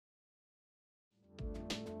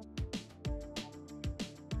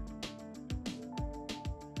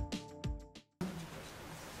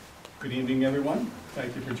Good evening, everyone.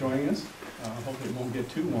 Thank you for joining us. Hopefully it won't get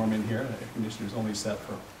too warm in here. The air conditioner is only set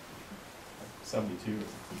for 72.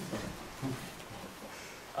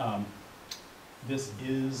 This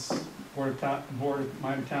is Board of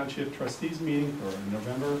Miami Township Trustees meeting for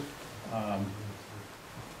November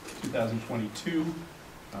 2022.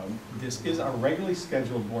 This is our regularly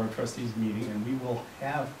scheduled Board of Trustees meeting, and we will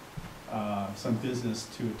have some business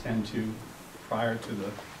to attend to prior to the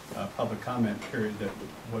public comment period that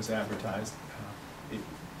was advertised. It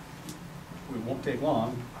won't take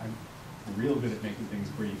long. I'm real good at making things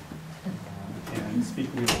brief. And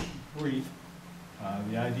speaking of brief,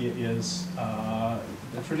 the idea is, the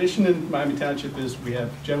tradition in Miami Township is we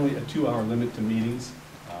have generally a 2-hour limit to meetings.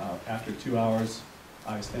 After 2 hours,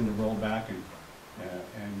 I tend to roll back and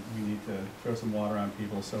we need to throw some water on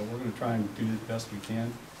people, so we're going to try and do the best we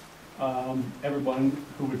can. Everyone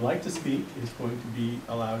who would like to speak is going to be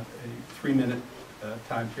allowed a 3-minute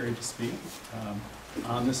time period to speak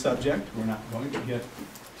on the subject. We're not going to get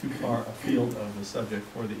too far afield of the subject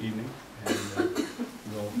for the evening, and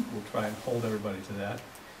we'll try and hold everybody to that.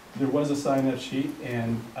 There was a sign-up sheet,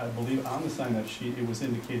 and I believe on the sign-up sheet it was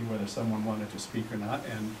indicated whether someone wanted to speak or not,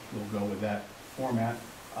 and we'll go with that format.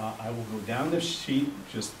 I will go down the sheet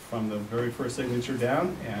just from the very first signature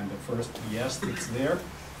down, and the first yes that's there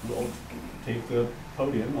will take the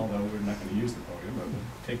podium, although we're not going to use the podium, but we'll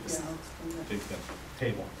take the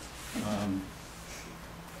table.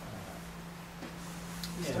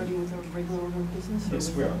 Starting with our regular order of business? Yes,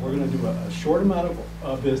 we are. We're going to do a short amount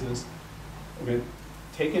of business. We're going to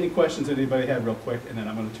take any questions that anybody had real quick, and then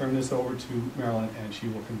I'm going to turn this over to Marilyn, and she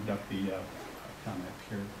will conduct the comment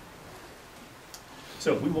period.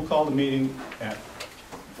 So we will call the meeting at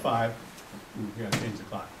 5. We've got to change the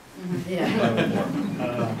clock. Yeah.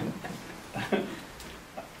 5:04.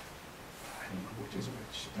 Which is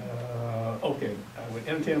which? Okay, I would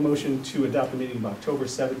entertain a motion to adopt the meeting of October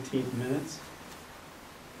 17th minutes.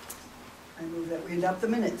 I move that we adopt the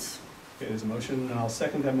minutes. Okay, there's a motion, and I'll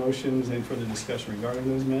second that motion. Is there any further discussion regarding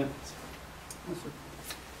those minutes? No, sir.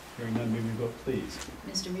 Hearing none, may we vote, please?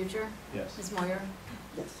 Mr. Mucher? Yes. Ms. Moyer?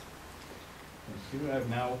 Yes. Thank you. I've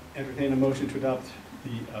now entertained a motion to adopt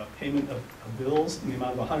the payment of bills in the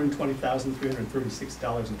amount of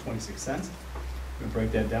 $120,336.26. We're going to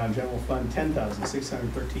break that down. General fund,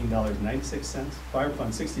 $10,613.96. Fire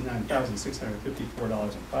fund,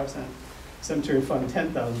 $69,654.05. Cemetery fund,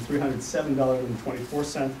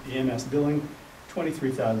 $10,307.24. EMS billing,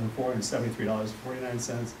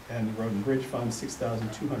 $23,473.49. And the road and bridge fund,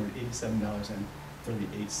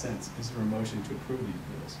 $6,287.38. Is there a motion to approve these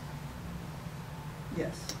bills?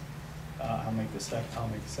 Yes. I'll make the second.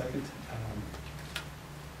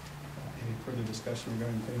 Any further discussion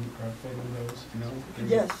regarding payment of those? No?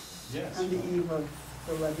 Yes. Yes. On the eve of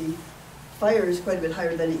the levy. Fire is quite a bit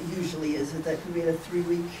higher than it usually is. Is that we had a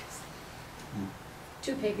 3-week,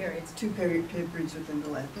 2 pay periods. 2 pay periods within the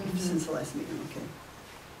last, since the last meeting. Okay.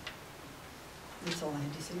 That's all I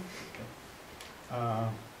had to say. Okay.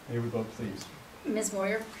 May we vote, please? Ms.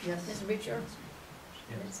 Moyer? Yes. Mr. Mucher?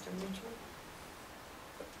 Yes. Mr. Mucher?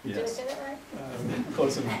 Yes. Did I say that right?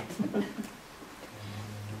 Close enough.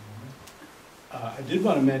 I did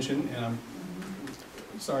want to mention, and I'm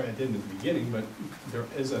sorry I didn't at the beginning, but there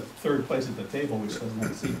is a third place at the table which doesn't have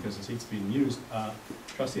a seat because the seat's being used.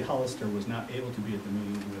 Trustee Hollister was not able to be at the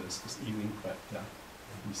meeting with us this evening, but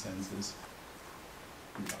he sends his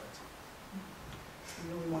regards. I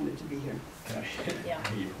really wanted to be here. Yeah.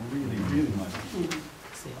 He really, really much.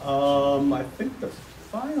 I think the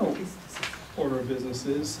final order of business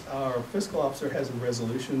is our fiscal officer has a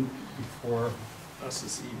resolution before us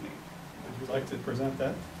this evening. Would you like to present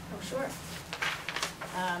that? Oh, sure.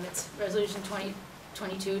 It's Resolution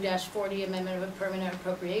 2022-40, Amendment of Permanent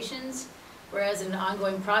Appropriations. Whereas in an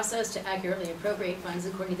ongoing process to accurately appropriate funds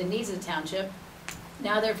according to the needs of the township,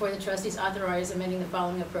 now therefore the trustees authorize amending the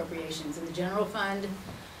following appropriations. In the general fund,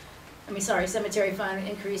 cemetery fund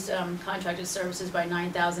increased contracted services by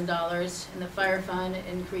 $9,000. In the fire fund,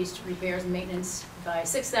 increased repairs and maintenance by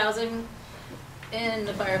 $6,000. In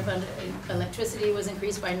the fire fund, electricity was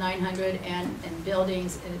increased by $900, and in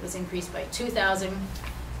buildings, it was increased by $2,000.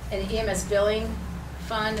 In the EMS billing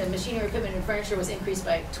fund, and machinery, equipment, and furniture was increased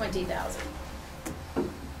by $20,000.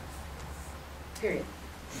 Period.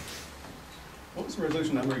 What was the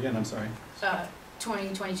resolution number again? I'm sorry.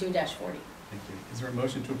 2022-40. Thank you. Is there a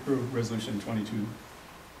motion to approve resolution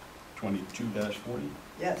 22-40?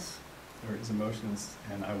 Yes. There is a motion,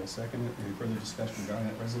 and I will second it. Any further discussion regarding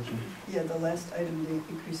that resolution? Yeah, the last item, the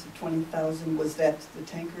increase of 20,000, was that the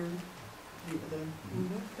tanker?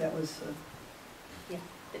 That was, Yeah.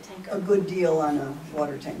 the tank. a good deal on a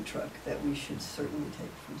water tank truck that we should certainly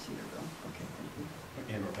take from Cedarville. Okay, thank you.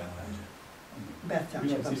 And or Bath. Bath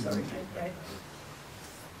Township, I'm sorry. Right.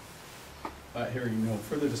 Hearing no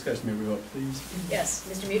further discussion, may we vote, please? Yes,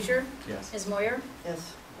 Mr. Mutcher? Yes. Ms. Moyer?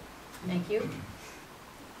 Yes. Thank you.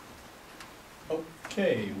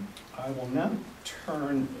 Okay, I will now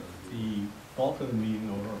turn the bulk of the meeting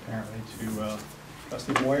over apparently to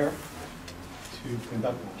Trustee Moyer to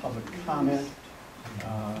conduct a public comment.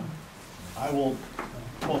 I will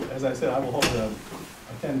hold, as I said, I will hold the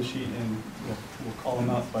attendance sheet and we'll call them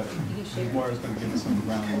up, but Ms. Moyer is going to give us some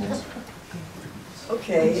ground rules.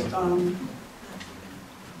 Okay,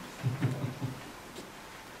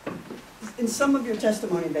 in some of your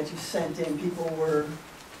testimony that you sent in, people were,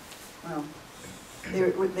 well,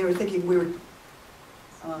 they were thinking we were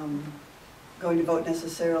going to vote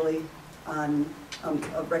necessarily on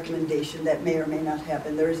a recommendation that may or may not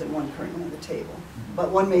happen. There isn't one currently on the table,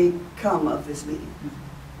 but one may come of this meeting.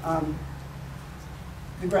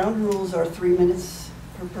 The ground rules are 3 minutes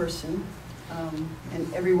per person,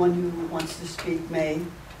 and everyone who wants to speak may.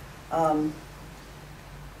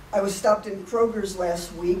 I was stopped in Kroger's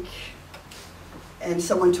last week, and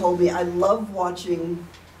someone told me, I love watching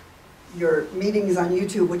your meetings on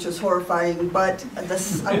YouTube, which was horrifying, but I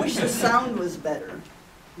wish the sound was better.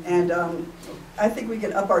 And I think we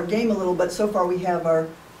can up our game a little bit. So far we have our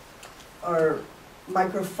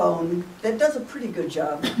microphone that does a pretty good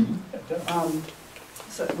job.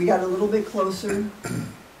 So we got a little bit closer.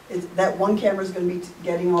 That one camera is going to be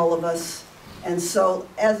getting all of us. And so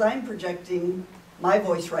as I'm projecting my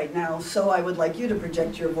voice right now, so I would like you to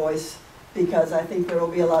project your voice, because I think there will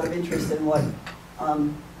be a lot of interest in what,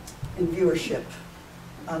 in viewership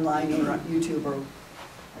online or on YouTube, or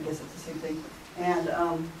I guess it's the same thing. And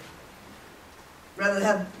rather than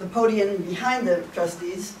have the podium behind the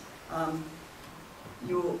trustees,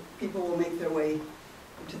 people will make their way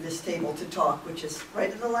to this table to talk, which is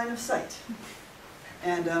right in the line of sight.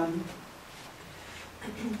 And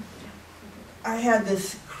I had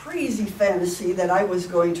this crazy fantasy that I was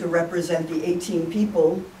going to represent the 18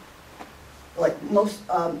 people, like most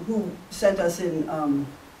who sent us in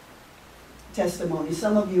testimony.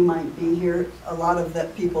 Some of you might be here. A lot of the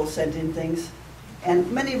people sent in things,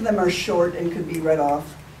 and many of them are short and could be read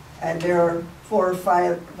off. And there are 4 or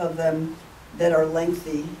 5 of them that are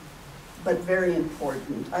lengthy, but very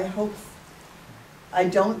important. I'm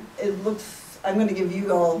going to give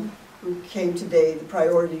you all who came today the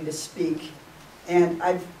priority to speak. And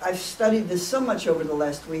I've studied this so much over the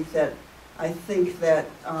last week that I think that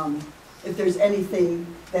if there's anything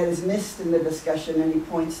that is missed in the discussion, any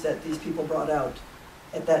points that these people brought out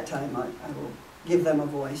at that time, I will give them a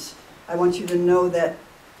voice. I want you to know that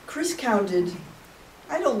Chris counted,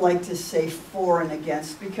 I don't like to say for and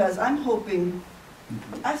against, because I'm hoping,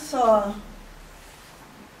 I saw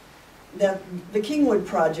that the Kingwood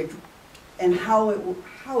project and how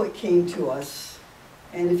it came to us.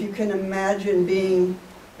 And if you can imagine being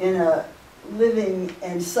in a living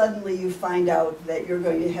and suddenly you find out that you're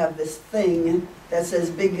going to have this thing that's as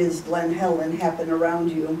big as Glen Helen happen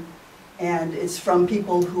around you, and it's from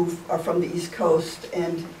people who are from the East Coast,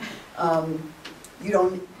 and you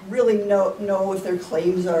don't really know if their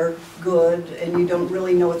claims are good, and you don't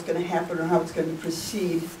really know what's going to happen or how it's going to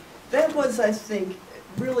proceed. That was, I think,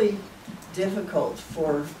 really difficult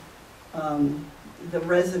for the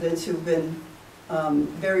residents who've been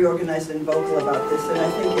very organized and vocal about this, and I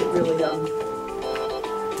think it really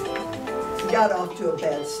got off to a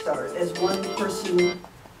bad start. As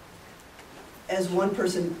one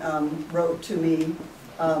person wrote to me,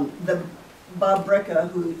 the Bob Brecka,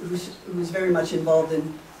 who's very much involved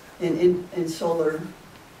in solar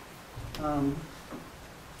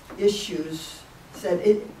issues, said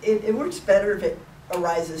it works better if it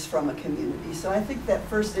arises from a community. So I think that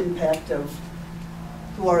first impact of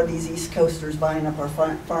who are these East Coasters buying up our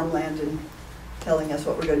farmland and telling us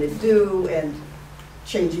what we're going to do and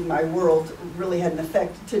changing my world really had an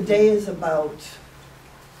effect. Today is about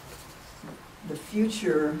the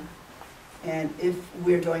future, and if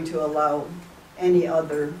we're going to allow any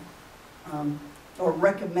other or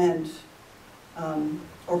recommend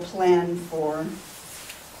or plan for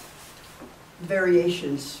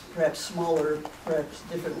variations, perhaps smaller, perhaps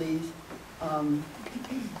differently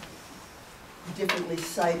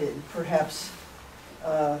sited, perhaps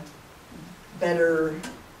better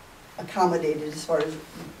accommodated as far as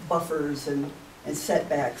buffers and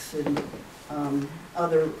setbacks and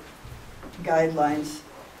other guidelines.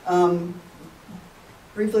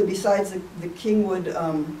 Briefly, besides the Kingwood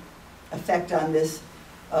effect on this,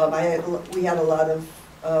 we had a lot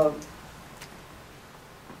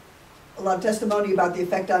a lot of testimony about the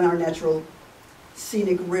effect on our natural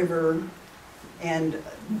scenic river and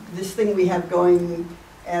this thing we have going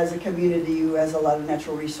as a community who has a lot of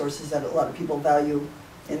natural resources that a lot of people value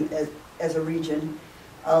as a region.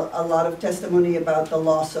 A lot of testimony about the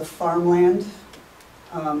loss of farmland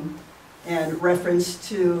and reference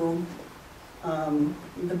to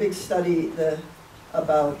the big study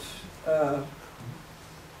about, what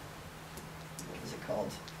was it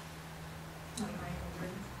called?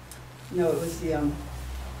 No, it was the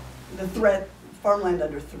threat, farmland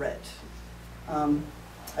under threat. I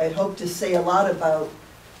had hoped to say a lot about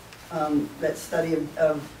that study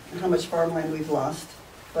of how much farmland we've lost,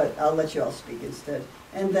 but I'll let you all speak instead.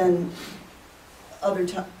 And then other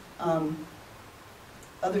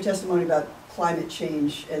testimony about climate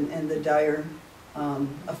change and the dire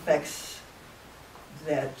effects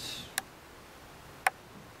that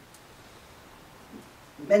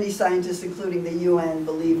many scientists, including the UN,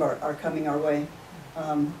 believe are coming our way.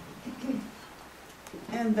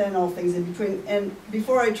 And then all things in between. And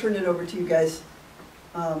before I turn it over to you guys,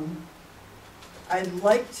 I'd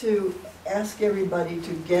like to ask everybody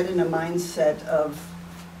to get in a mindset of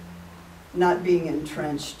not being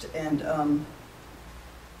entrenched. And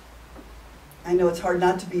I know it's hard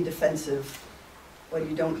not to be defensive when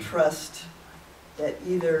you don't trust that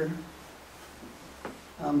either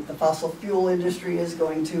the fossil fuel industry is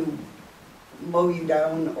going to mow you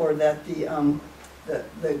down, or that the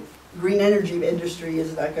green energy industry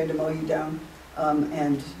is not going to mow you down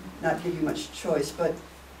and not give you much choice. But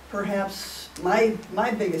perhaps my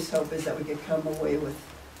biggest hope is that we could come away with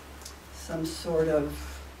some sort of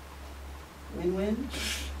win-win,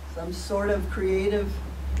 some sort of creative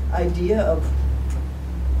idea of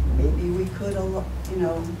maybe we could, you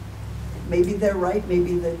know, maybe they're right,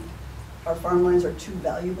 maybe that our farmlands are too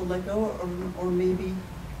valuable to let go, or maybe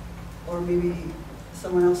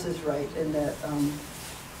someone else is right, and that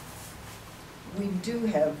we do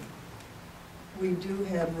have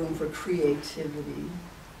room for creativity.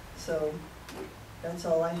 So that's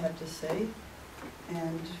all I have to say,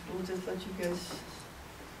 and we'll just let you guys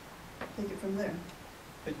take it from there.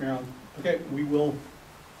 Thank you, Marilyn. Okay, we will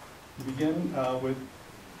begin with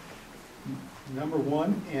number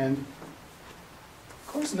one, and of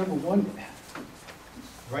course, number one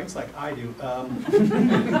writes like I do.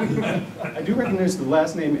 I do recognize the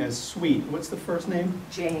last name as Sweet. What's the first name?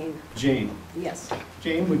 Jane. Jane. Yes.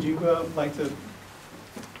 Jane, would you like to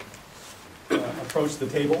approach the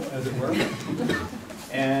table, as it were,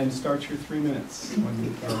 and start your 3 minutes, or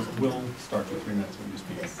will start your 3 minutes when you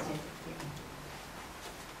speak.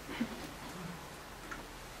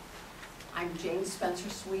 I'm Jane Spencer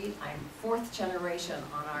Sweet. I'm 4th generation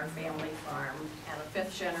on our family farm, and a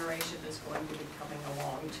 5th generation is going to be coming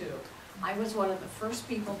along too. I was one of the first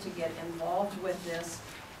people to get involved with this,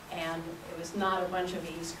 and it was not a bunch of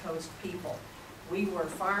East Coast people. We were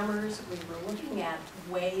farmers. We were looking at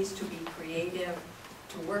ways to be creative,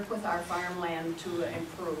 to work with our farmland to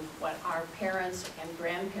improve what our parents and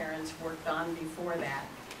grandparents worked on before that.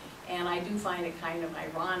 And I do find it kind of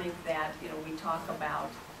ironic that, you know, we talk about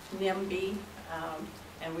NIMBY,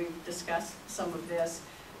 and we've discussed some of this.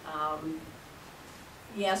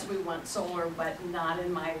 Yes, we want solar, but not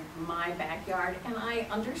in my backyard, and I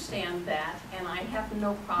understand that, and I have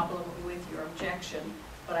no problem with your objection,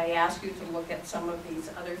 but I ask you to look at some of these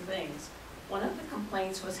other things. One of the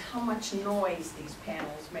complaints was how much noise these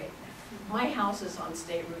panels make. My house is on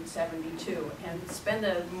State Route 72, and spend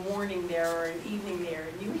a morning there or an evening there,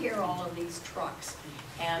 and you hear all of these trucks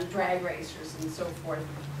and drag racers and so forth.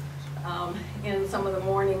 In some of the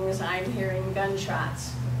mornings, I'm hearing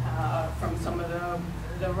gunshots from some of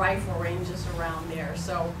the rifle ranges around there.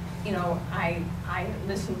 So, you know, I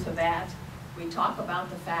listen to that. We talk about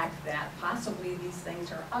the fact that possibly these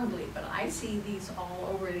things are ugly, but I see these all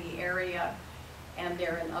over the area, and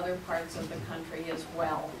they're in other parts of the country as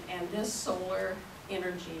well. And this solar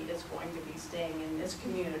energy is going to be staying in this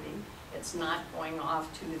community. It's not going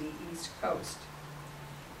off to the East Coast.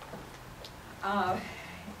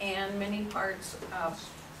 And many parts of,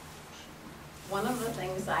 one of the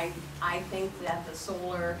things I think that the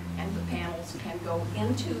solar and the panels can go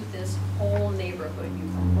into this whole neighborhood. You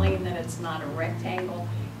complain that it's not a rectangle,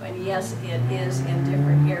 but yes, it is in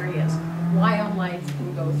different areas. Wildlife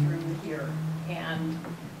can go through here, and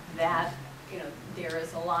that, you know, there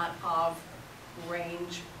is a lot of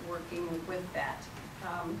range working with that.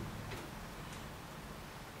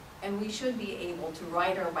 And we should be able to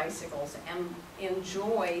ride our bicycles and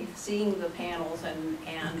enjoy seeing the panels and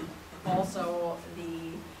also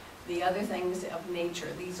the other things of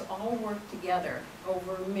nature. These all work together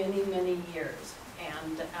over many, many years.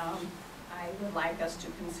 And I would like us to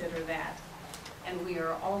consider that. And we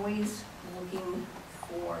are always looking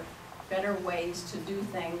for better ways to do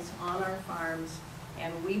things on our farms,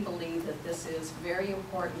 and we believe that this is very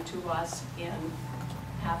important to us in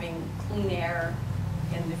having clean air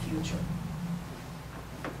in the future.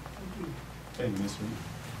 Thank you, Ms. Reed.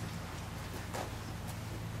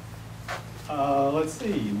 Let's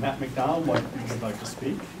see, Matt McDonald would like to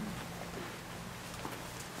speak.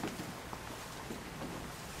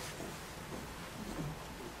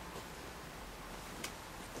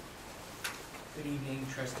 Good evening,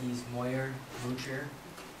 Trustees Moyer, Boucher.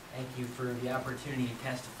 Thank you for the opportunity to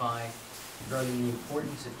testify regarding the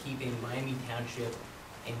importance of keeping Miami Township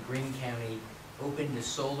and Greene County open to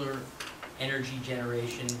solar energy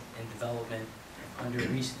generation and development under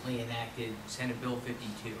recently enacted Senate Bill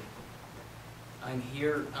 52. I'm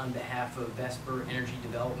here on behalf of Vesper Energy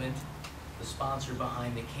Development, the sponsor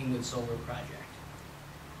behind the Kingwood Solar Project.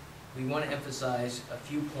 We want to emphasize a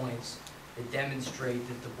few points that demonstrate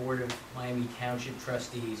that the Board of Miami Township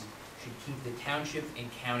Trustees should keep the township and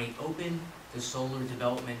county open to solar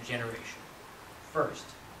development generation. First,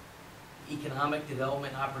 economic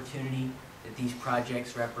development opportunity that these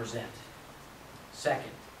projects represent. Second,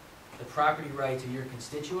 the property rights of your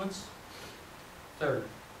constituents. Third,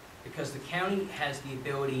 because the county has the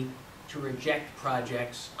ability to reject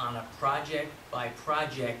projects on a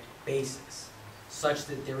project-by-project basis, such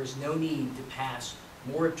that there is no need to pass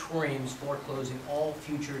moratoriums foreclosing all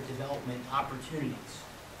future development opportunities.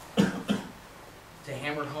 To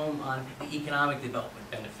hammer home on the economic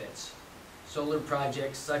development benefits, solar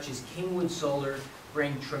projects such as Kingwood Solar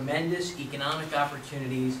bring tremendous economic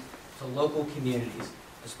opportunities to local communities,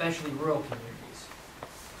 especially rural communities,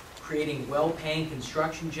 creating well-paying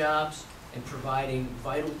construction jobs and providing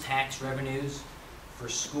vital tax revenues for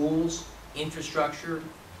schools, infrastructure,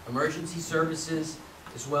 emergency services,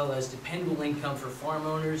 as well as dependable income for farm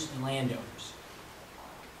owners and landowners.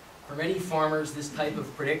 For many farmers, this type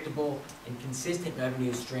of predictable and consistent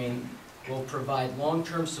revenue stream will provide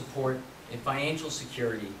long-term support and financial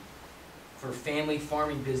security for family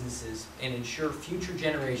farming businesses and ensure future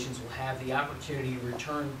generations will have the opportunity to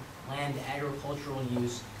return land to agricultural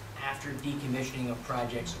use after decommissioning of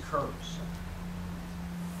projects occurs.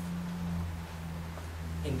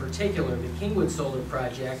 In particular, the Kingwood Solar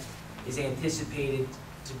Project is anticipated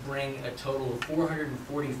to bring a total of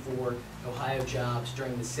 444 Ohio jobs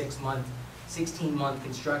during the 16-month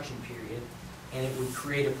construction period, and it would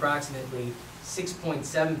create approximately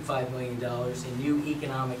 $6.75 million in new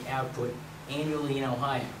economic output annually in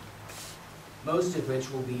Ohio, most of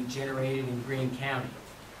which will be generated in Greene County.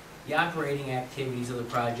 The operating activities of the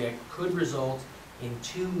project could result in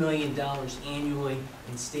 $2 million annually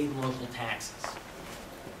in state and local taxes.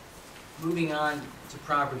 Moving on to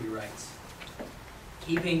property rights.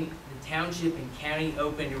 Keeping the township and county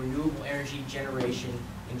open to renewable energy generation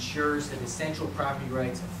ensures that essential property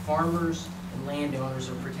rights of farmers and landowners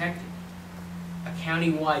are protected. A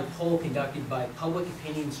county-wide poll conducted by Public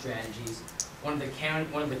Opinion Strategies, one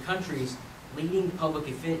of the country's leading public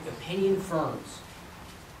opinion firms,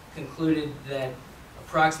 concluded that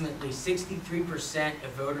approximately 63%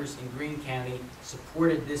 of voters in Greene County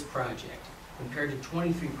supported this project, compared to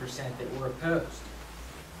 23% that were opposed.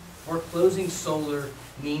 Foreclosing solar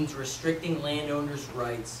means restricting landowners'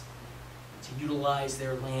 rights to utilize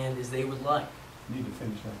their land as they would like. You need to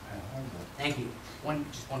finish that, Pat. Thank you.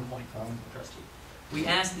 Just one point, Trustee. We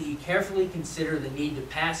ask that you carefully consider the need to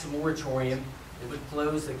pass a moratorium that would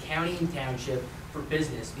close the county and township for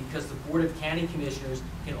business, because the Board of County Commissioners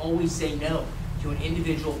can always say no to an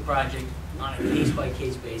individual project on a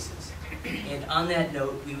case-by-case basis. And on that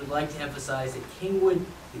note, we would like to emphasize that the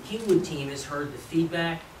Kingwood team has heard the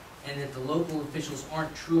feedback, and that the local officials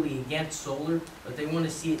aren't truly against solar, but they want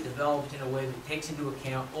to see it developed in a way that takes into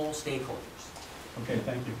account all stakeholders. Okay,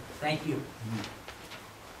 thank you. Thank you.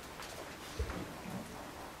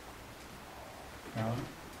 Carolyn?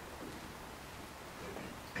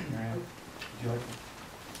 Marianne, would you like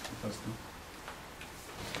to question?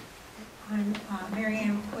 I'm Mary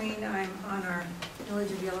Ann Queen. I'm on our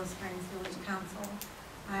Village of Yellow Springs Village Council.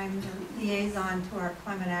 I'm the liaison to our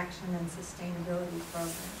climate action and sustainability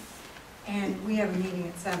program. And we have a meeting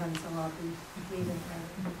at 7, so I'll be completed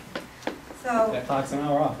by. So That clock's an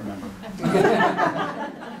hour off, remember?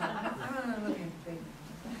 I'm only looking big.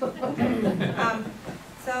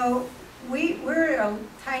 So we're a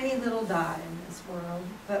tiny little dot in this world,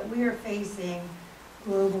 but we are facing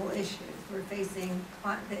global issues. We're facing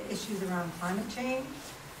the issues around climate change,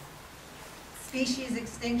 species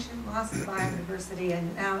extinction, loss of biodiversity,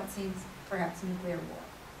 and now it seems perhaps nuclear war,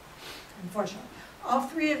 unfortunately. All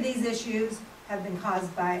three of these issues have been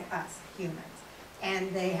caused by us, humans.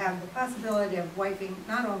 And they have the possibility of wiping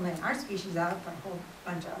not only our species out, but a whole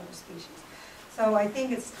bunch of other species. So I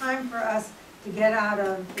think it's time for us to get out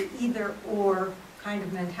of the either-or kind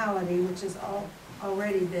of mentality, which has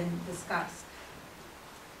already been discussed.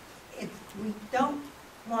 We don't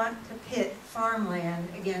want to pit farmland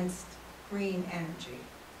against green energy.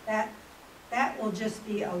 That will just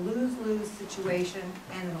be a lose-lose situation,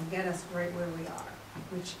 and it'll get us right where we are,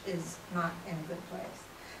 which is not in a good place.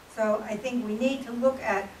 So I think we need to look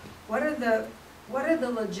at what are the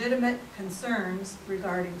legitimate concerns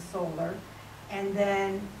regarding solar, and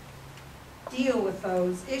then deal with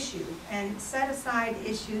those issues, and set aside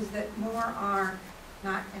issues that more are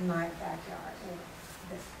not in my backyard, or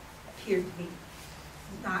that appear to be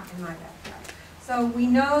not in my backyard. So we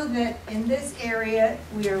know that in this area,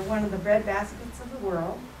 we are one of the breadbaskets of the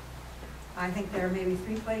world. I think there are maybe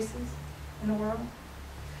 3 places in the world.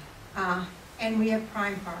 And we have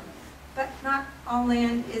prime farming. But not all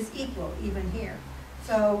land is equal, even here.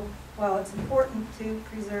 So while it's important to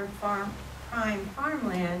preserve prime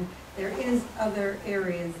farmland, there is other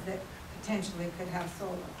areas that potentially could have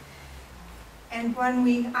solar. And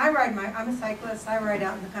when I'm a cyclist, I ride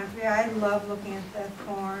out in the country, I love looking at the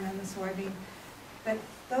corn and the soybean. But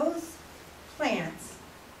those plants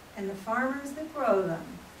and the farmers that grow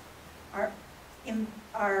them are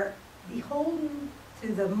beholden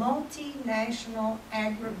to the multinational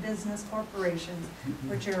agribusiness corporations,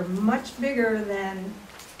 which are much bigger than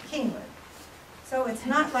Kingwood. So it's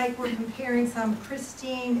not like we're comparing some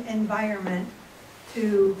pristine environment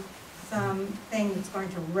to something that's going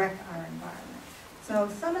to wreck our environment. So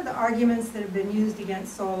some of the arguments that have been used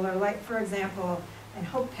against solar, like for example, and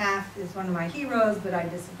Hope Taft is one of my heroes, but I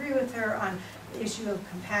disagree with her on the issue of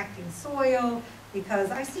compacting soil,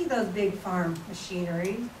 because I see those big farm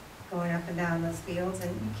machinery going up and down those fields, and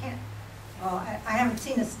you can't, well, I haven't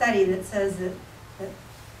seen a study that says that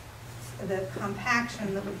the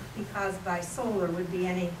compaction that would be caused by solar would be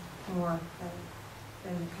any more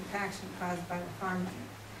than the compaction caused by the farmland.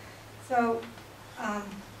 So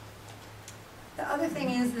the other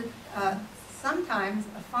thing is that sometimes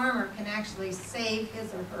a farmer can actually save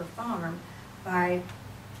his or her farm by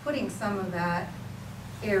putting some of that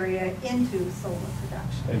area into solar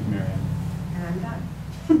production. Thank you, Mary Ann. And I'm done.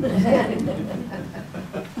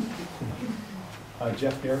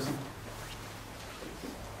 Jeff Garrison?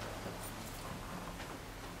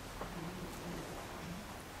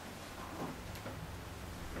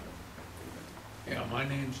 Yeah, my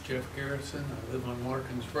name's Jeff Garrison. I live on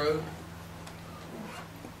Larkins Road.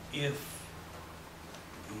 If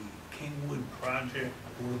the Kingwood project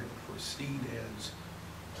were to proceed as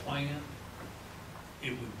planned,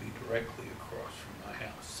 it would be directly across from my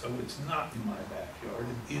house. So it's not in my backyard,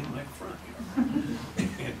 it's in my front yard.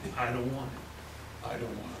 And I don't want it. I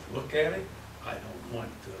don't want to look at it. I don't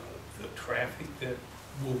want the traffic that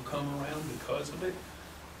will come around because of it.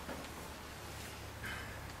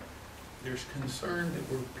 There's concern that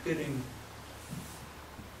we're pitting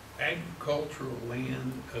agricultural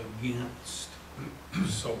land against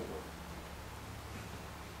solar.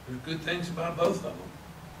 There's good things about both of them.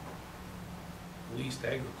 At least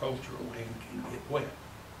agricultural land can get wet.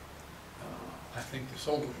 I think the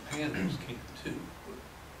solar panels can too. But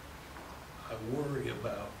I worry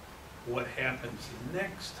about what happens the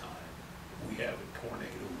next time we have a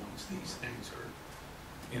tornado once these things are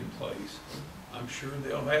in place. I'm sure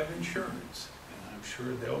they'll have insurance, and I'm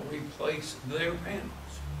sure they'll replace their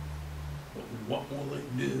panels. But what will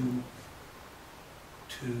it do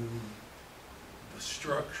to the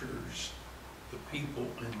structures, the people,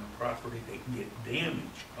 and the property that get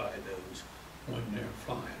damaged by those when they're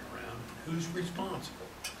flying around? And who's responsible?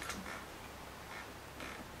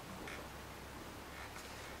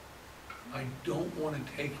 I don't want to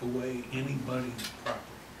take away anybody's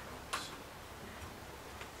property rights.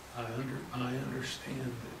 I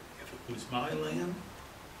understand that if it was my land,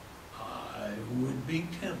 I would be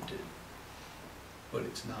tempted, but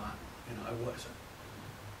it's not, and I wasn't.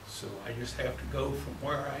 So I just have to go from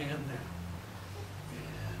where I am now.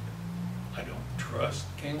 And I don't trust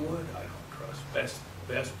Kingwood, I don't trust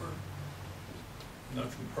Vesper,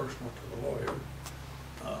 nothing personal to the lawyer,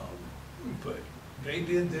 but they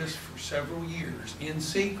did this for several years in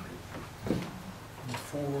secret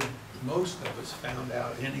before most of us found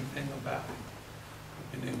out anything about it.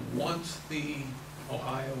 And then once the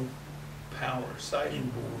Ohio Power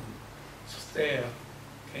Siting Board staff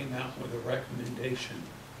came out with a recommendation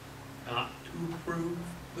not to approve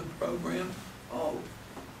the program, oh,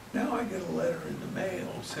 now I get a letter in the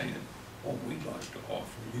mail saying, oh, we'd like to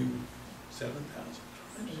offer you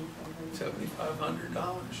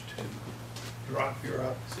 $7,500 to drop your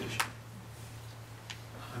opposition.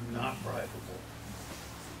 I'm not bribable.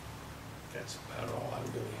 That's about all I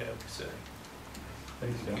really have to say.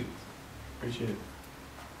 Thanks, Thank John. you. Appreciate it.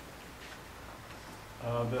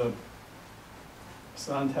 The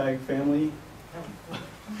Sontag family.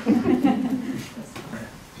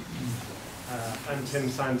 I'm Tim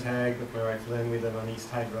Sontag with my wife Lynn. We live on East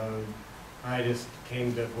Hyde Road. I just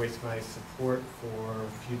came to voice my support for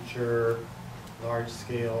future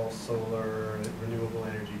large-scale solar renewable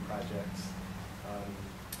energy projects.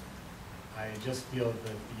 I just feel that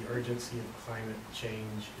the urgency of climate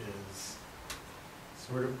change is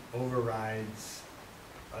sort of overrides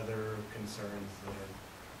other concerns that are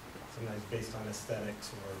sometimes based on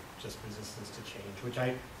aesthetics or just resistance to change, which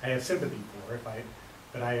I have sympathy for.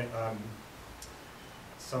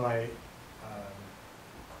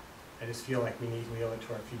 I just feel like we owe it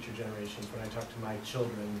to our future generations. When I talk to my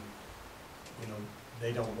children, you know,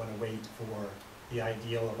 they don't want to wait for the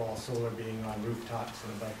ideal of all solar being on rooftops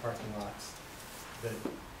and above parking lots. That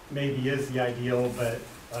maybe is the ideal, but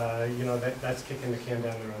you know, that's kicking the can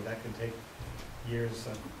down the road. That can take years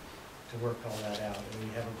to work all that out. And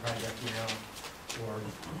we have a project now, or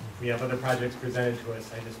we have other projects presented to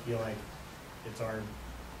us. I just feel like it's our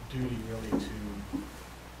duty really to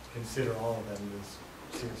consider all of them as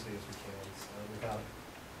seriously as we can, without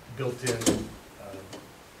built-in,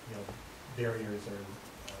 you know, barriers or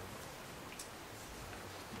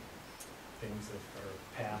things that are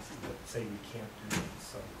passed that say we can't do it.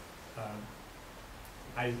 So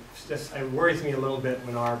it worries me a little bit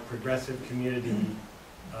when our progressive community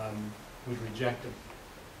would reject a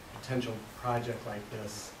potential project like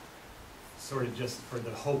this, sort of just for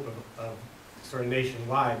the hope of sort of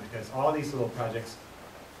nationwide, because all these little projects,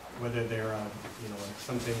 whether they're you know,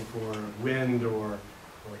 something for wind or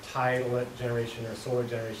tidal generation or solar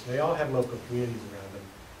generation, they all have local communities around them,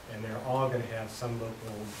 and they're all going to have some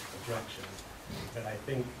local objections. But I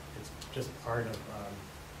think it's just part of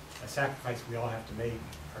a sacrifice we all have to make,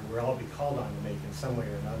 or we'll all be called on to make in some way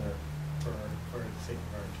or another for the sake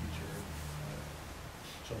of our future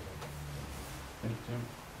children. Thank you, Tim.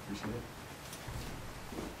 Appreciate it.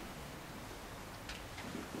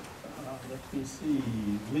 Let me see,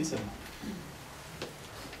 Lisa.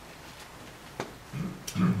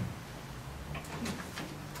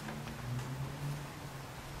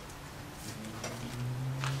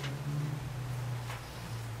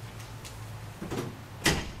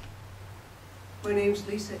 My name's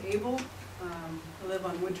Lisa Abel. I live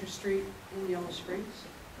on Winter Street in Yellow Springs.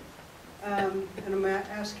 And I'm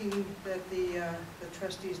asking that the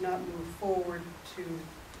trustees not move forward to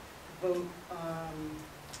vote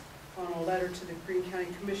on a letter to the Greene County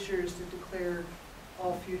Commissioners to declare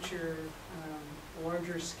all future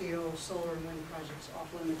larger scale solar and wind projects off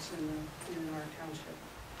limits in our township.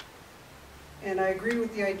 And I agree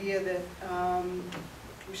with the idea that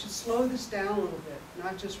we should slow this down a little bit,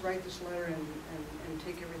 not just write this letter and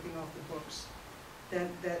take everything off the books. That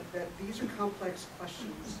these are complex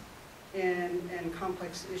questions and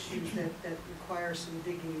complex issues that require some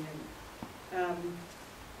digging in.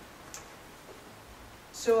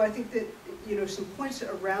 So I think that, you know, some points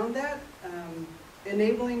around that,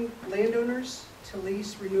 enabling landowners to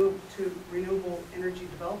lease renewable energy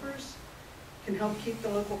developers can help keep the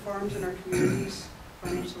local farms in our communities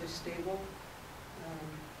financially stable.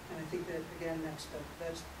 And I think that, again, that's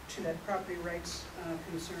to that property rights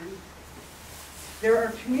concern. There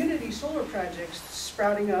are community solar projects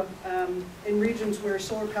sprouting up in regions where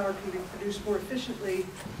solar power can be produced more efficiently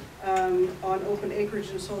on open acreage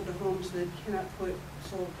and sold to homes that cannot put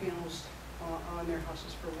solar panels on their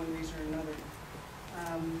houses for one reason or another.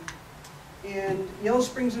 And Yellow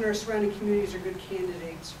Springs and our surrounding communities are good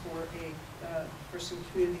candidates for some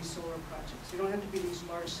community solar projects. They don't have to be these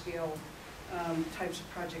large-scale types of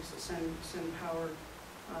projects that send power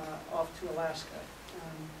off to Alaska.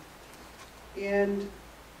 And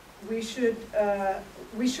we should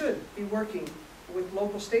be working with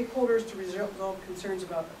local stakeholders to resolve concerns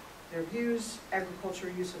about their views,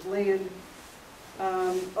 agricultural use of land.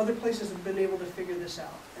 Other places have been able to figure this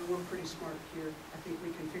out, and we're pretty smart here. I think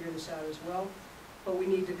we can figure this out as well. But we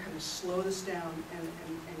need to kind of slow this down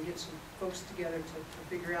and get some folks together to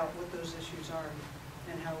figure out what those issues are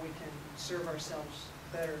and how we can serve ourselves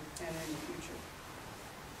better and in the future.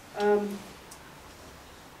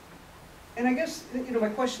 And I guess, you know, my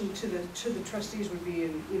question to the trustees would be,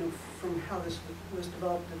 and you know, from how this was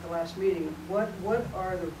developed at the last meeting, what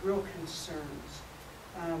are the real concerns?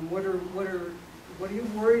 What are you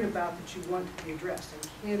worried about that you want to be addressed? And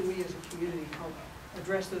can we as a community help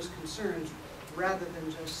address those concerns rather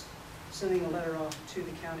than just sending a letter off to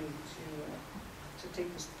the county to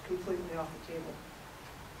take this completely off the table.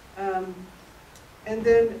 And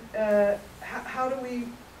then, how do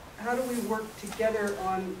we work together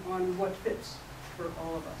on what fits for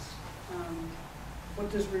all of us? What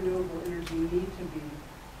does renewable energy need to be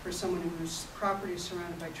for someone whose property is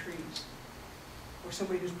surrounded by trees? Or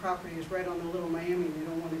somebody whose property is right on the Little Miami and they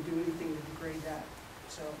don't want to do anything to degrade that.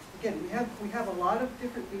 So again, we have a lot of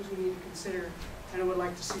different things we need to consider, and I would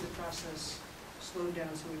like to see the process slowed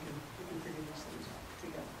down so we can figure these things out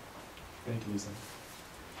together. Thank you, Lisa.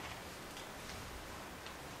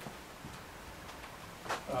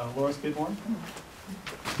 Laura Skidmore?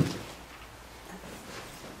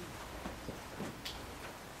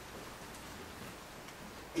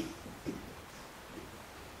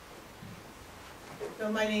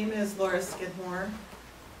 So my name is Laura Skidmore,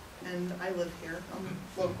 and I live here. I'm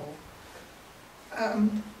local.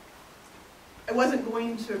 I wasn't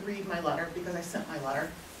going to read my letter because I sent my letter,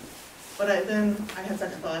 but then I had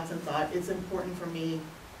second thoughts and thought it's important for me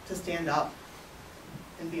to stand up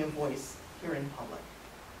and be a voice here in public.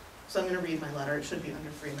 So I'm going to read my letter. It should be under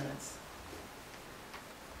 3 minutes.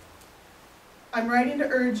 I'm writing to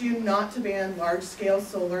urge you not to ban large-scale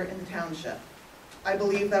solar in the township. I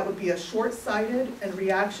believe that would be a short-sighted and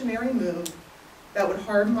reactionary move that would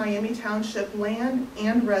harm Miami Township land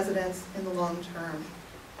and residents in the long term.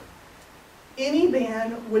 Any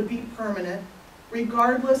ban would be permanent,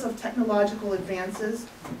 regardless of technological advances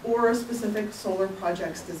or a specific solar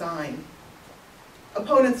project's design.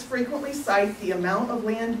 Opponents frequently cite the amount of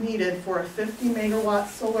land needed for a 50-megawatt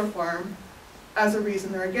solar farm as a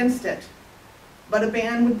reason they're against it. But a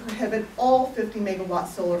ban would prohibit all 50-megawatt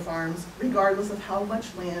solar farms, regardless of how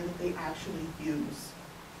much land they actually use.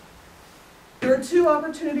 There are two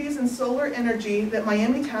opportunities in solar energy that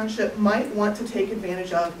Miami Township might want to take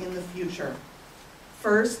advantage of in the future.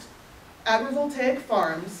 First, agrivoltaic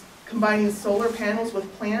farms, combining solar panels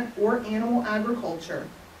with plant or animal agriculture,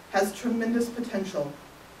 has tremendous potential.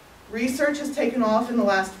 Research has taken off in the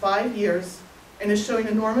last 5 years and is showing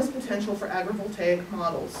enormous potential for agrivoltaic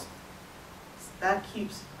models. That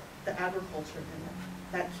keeps the agriculture in it.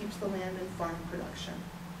 That keeps the land and farm production.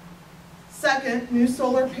 Second, new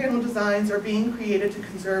solar panel designs are being created to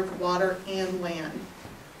conserve water and land.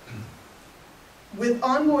 With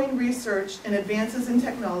ongoing research and advances in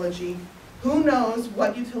technology, who knows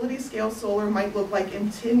what utility scale solar might look like in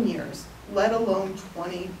 10 years, let alone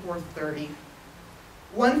 20 or 30.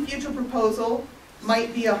 One future proposal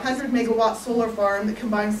might be a 100-megawatt solar farm that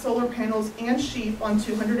combines solar panels and sheep on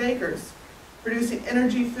 200 acres. Producing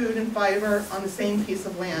energy, food, and fiber on the same piece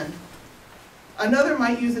of land. Another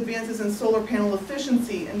might use advances in solar panel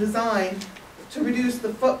efficiency and design to reduce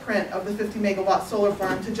the footprint of the 50-megawatt solar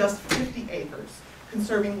farm to just 50 acres,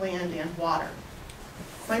 conserving land and water.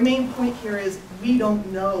 My main point here is we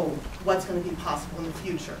don't know what's going to be possible in the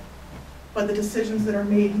future, but the decisions that are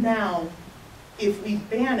made now, if we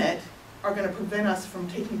ban it, are going to prevent us from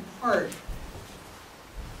taking part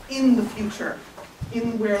in the future,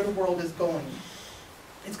 in where the world is going.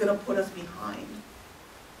 It's going to put us behind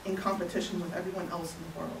in competition with everyone else in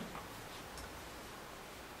the world.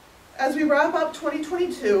 As we wrap up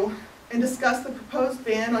 2022 and discuss the proposed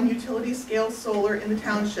ban on utility-scale solar in the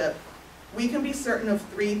township, we can be certain of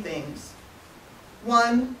 3 things.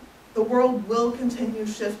 1, the world will continue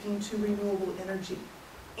shifting to renewable energy,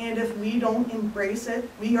 and if we don't embrace it,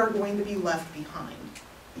 we are going to be left behind.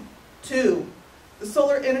 2, the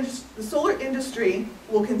solar industry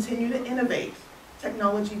will continue to innovate.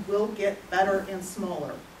 Technology will get better and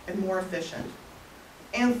smaller and more efficient.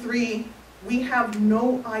 And 3, we have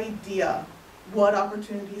no idea what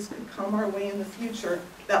opportunities could come our way in the future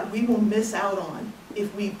that we will miss out on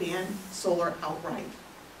if we ban solar outright.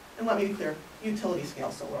 And let me be clear, utility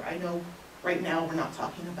scale solar. I know right now we're not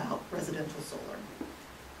talking about residential solar.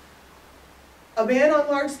 A ban on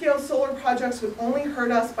large-scale solar projects would only hurt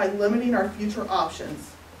us by limiting our future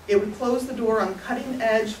options. It would close the door on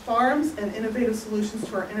cutting-edge farms and innovative solutions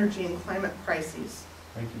to our energy and climate crises.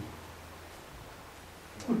 Thank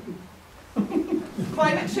you.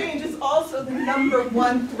 Climate change is also the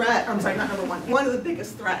 #1 threat, I'm sorry, not #1, one of the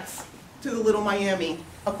biggest threats to the Little Miami,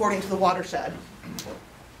 according to the watershed.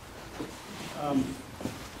 Let's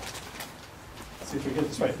see if we get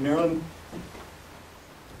this right. Marilyn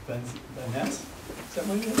Van Ness? Is that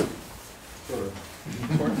what it is? Sure.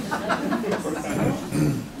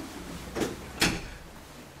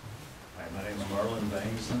 Hi, my name is Marlon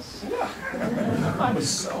Bangsness. Yeah. I was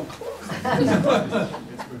so close.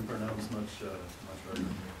 It's been pronounced much better.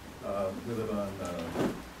 We live on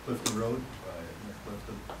Clifton Road by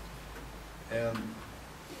Clifton. And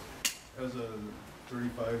as a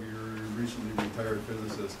 35-year recently retired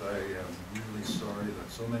physicist, I am really sorry that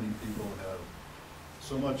so many people have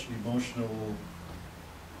so much emotional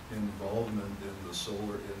involvement in the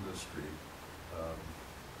solar industry.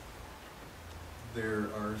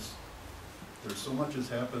 There's so much has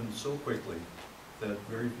happened so quickly that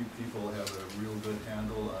very few people have a real good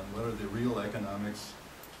handle on what are the real economics,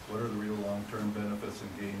 what are the real long-term benefits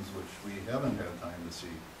and gains, which we haven't had time to see.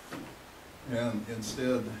 And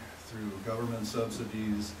instead, through government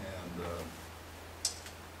subsidies and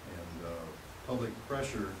public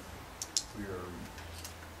pressure, we are,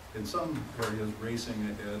 in some areas, racing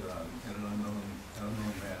ahead in an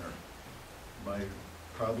unknown manner. My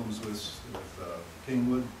problems with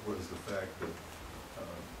Kingwood was the fact that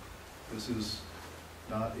this is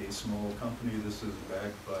not a small company. This is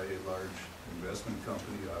backed by a large investment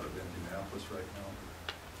company out of Indianapolis right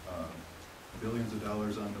now. Billions of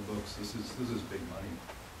dollars on the books. This is big money.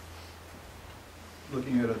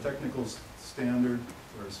 Looking at a technical standard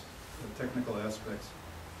or technical aspects,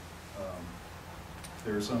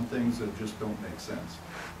 there are some things that just don't make sense.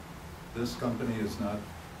 This company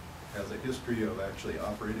has a history of actually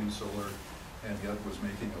operating solar, and yet was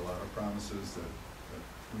making a lot of promises that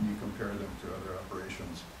when you compare them to other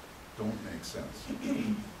operations, don't make sense.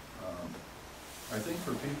 I think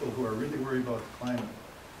for people who are really worried about the climate,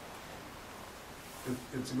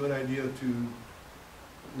 it's a good idea to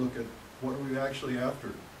look at what are we actually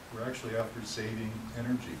after. We're actually after saving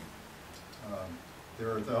energy.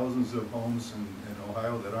 There are thousands of homes in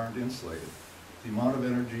Ohio that aren't insulated. The amount of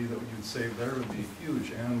energy that you'd save there would be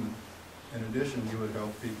huge, and in addition, you would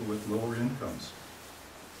help people with lower incomes.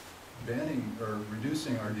 Banning or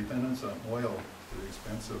reducing our dependence on oil to the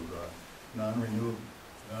expense of non-renewable,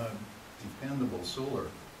 dependable solar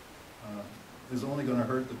is only going to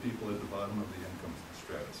hurt the people at the bottom of the income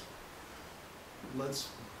stratus.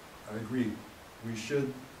 I agree, we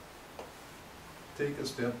should take a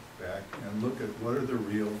step back and look at what are the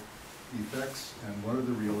real effects and what are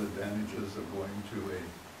the real advantages of going to a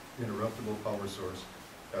interruptible power source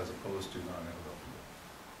as opposed to non-interruptible.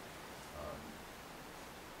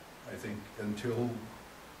 I think until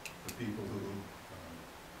the people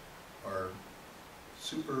who are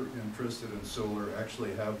super interested in solar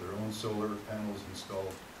actually have their own solar panels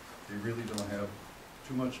installed, they really don't have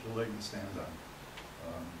too much of a leg to stand on.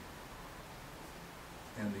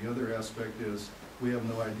 And the other aspect is we have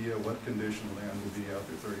no idea what condition land will be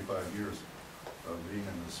after 35 years of being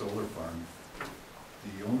in the solar farm.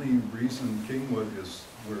 The only reason Kingwood is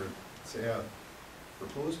where it's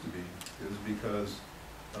proposed to be, is because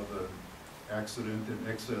of the accident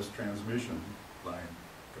in excess transmission line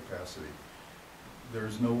capacity.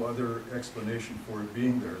 There's no other explanation for it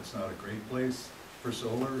being there. It's not a great place for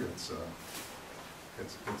solar. It's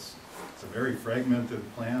a very fragmented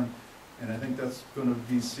plan, and I think that's going to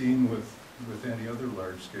be seen with any other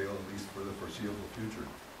large scale, at least for the foreseeable future.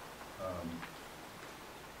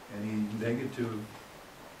 Any negative,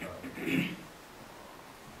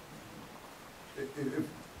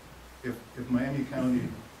 if Miami County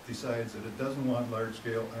decides that it doesn't want large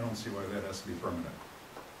scale, I don't see why that has to be permanent.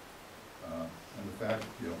 And the fact,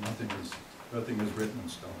 nothing is written in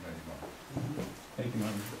stone anymore. Thank you,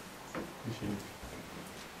 Martin. Appreciate it.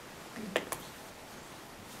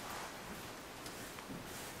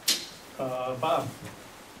 Bob.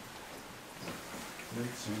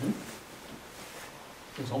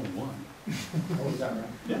 There's only one. Oh, is that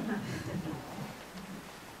right? Yeah.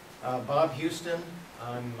 Bob Houston,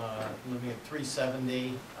 I'm living at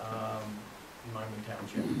 370 Miami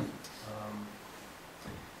Township.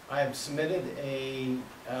 I have submitted a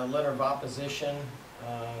letter of opposition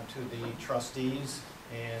to the trustees,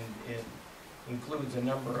 and it includes a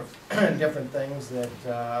number of different things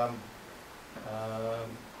that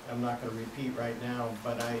I'm not going to repeat right now,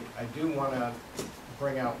 but I do want to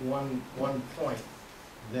bring out one point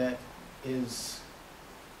that is,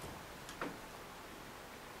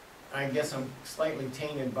 I guess I'm slightly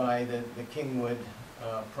tainted by the Kingwood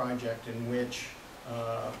project, in which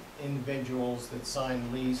individuals that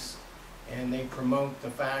sign lease and they promote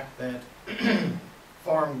the fact that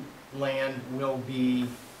farmland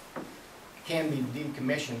can be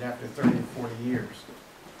decommissioned after 30 to 40 years.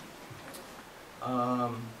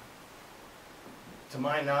 To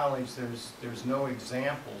my knowledge, there's no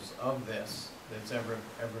examples of this that's ever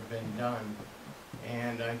been done,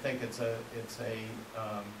 and I think it's a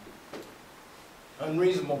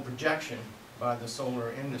unreasonable projection by the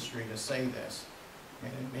solar industry to say this,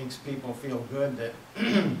 and it makes people feel good that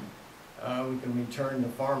we can return to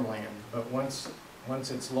farmland, but once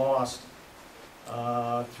it's lost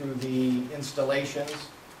through the installations,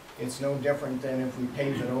 it's no different than if we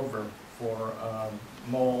pave it over for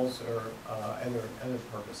moles or other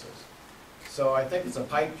purposes. So I think it's a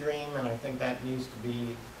pipe dream, and I think that needs to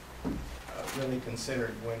be really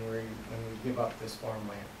considered when we give up this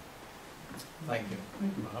farmland. Thank you.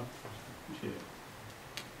 Thank you, Bob. Appreciate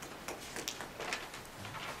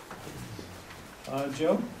it.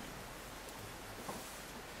 Joe?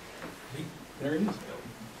 There he is.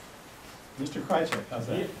 Mr. Krychek, how's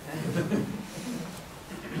that?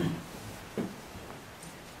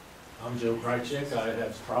 I'm Joe Krychek. I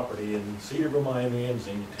have property in Cedarville, Miami, and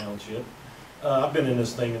Xenia Township. I've been in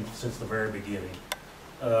this thing since the very beginning.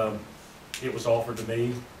 It was offered to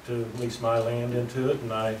me to lease my land into it,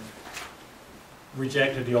 and I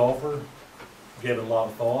rejected the offer, gave it a lot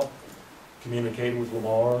of thought, communicated with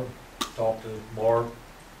Lamar, talked to Mark,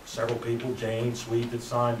 several people, Jane, Sweet, that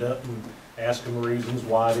signed up, and asked them reasons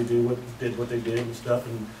why they did what they did and stuff.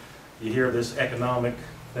 And you hear this economic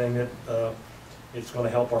thing that it's going to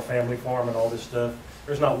help our family farm and all this stuff.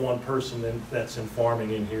 There's not one person that's in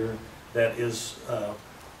farming in here that is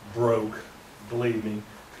broke, believe me.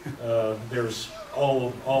 There's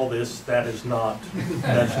all this that's not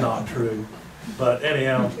true. But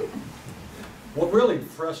anyhow, what really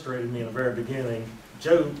frustrated me in the very beginning,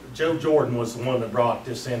 Joe Jordan was the one that brought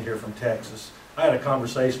this in here from Texas. I had a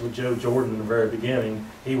conversation with Joe Jordan in the very beginning.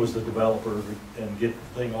 He was the developer and get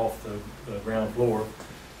the thing off the ground floor.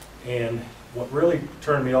 And what really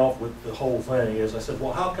turned me off with the whole thing is I said,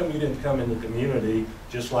 well, how come you didn't come in the community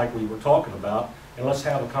just like we were talking about, and let's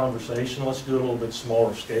have a conversation, let's do it a little bit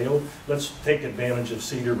smaller scale, let's take advantage of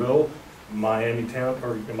Cedarville, Miami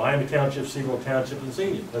Township, Cedarville Township, and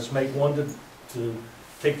Xenia. Let's make one to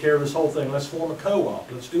take care of this whole thing. Let's form a co-op.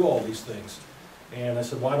 Let's do all these things. And I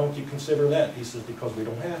said, why don't you consider that? He says, because we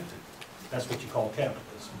don't have to. That's what you call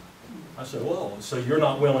capitalism. I said, well, so you're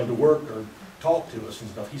not willing to work or talk to us and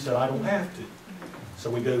stuff. He said, I don't have to. So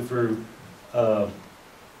we go through Joe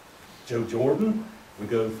Jordan, we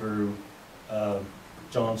go through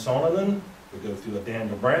John Sonovan, we go through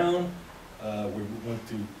Daniel Brown, we went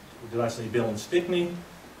through, did I say Bill and Stickney?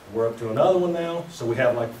 We're up to another one now. So we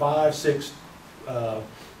have like 5, 6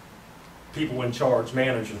 people in charge,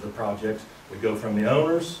 managers of the project. We go from the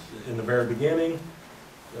owners in the very beginning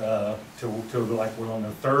to like we're on the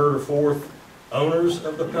 3rd or 4th owners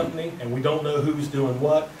of the company, and we don't know who's doing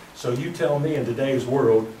what. So you tell me, in today's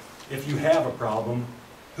world, if you have a problem,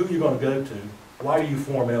 who are you going to go to? Why do you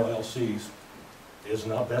form LLCs?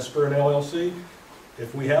 Isn't it best for an LLC?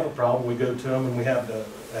 If we have a problem, we go to them and we have to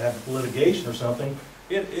have litigation or something.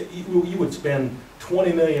 You would spend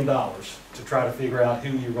 $20 million to try to figure out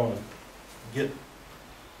who you're going to get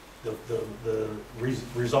the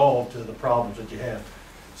resolve to the problems that you have.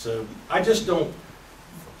 So I just don't,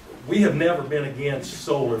 we have never been against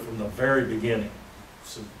solar from the very beginning.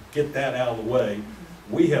 So get that out of the way.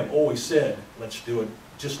 We have always said, let's do it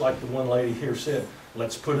just like the one lady here said.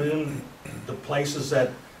 Let's put it in the places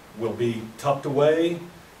that will be tucked away.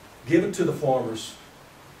 Give it to the farmers.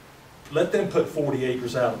 Let them put 40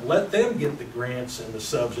 acres out. Let them get the grants and the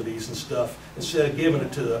subsidies and stuff instead of giving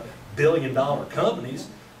it to the billion-dollar companies.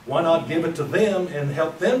 Why not give it to them and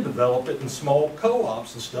help them develop it in small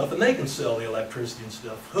co-ops and stuff, and they can sell the electricity and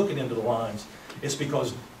stuff, hook it into the lines. It's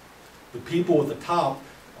because the people at the top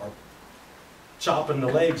are chopping the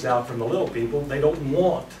legs out from the little people. They don't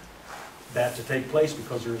want that to take place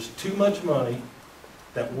because there's too much money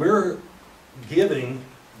that we're giving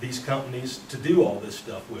these companies to do all this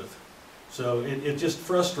stuff with. So it's just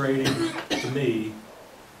frustrating to me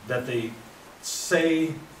that they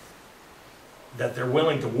say that they're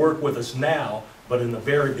willing to work with us now, but in the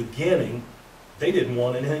very beginning, they didn't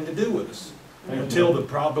want anything to do with us. Until the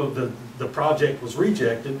project was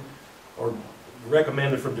rejected or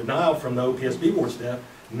recommended for denial from the OPSB board staff,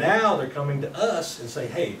 now they're coming to us and say,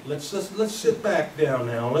 hey, let's sit back down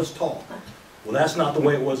now and let's talk. Well, that's not the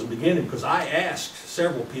way it was at the beginning, because I asked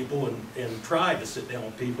several people and tried to sit down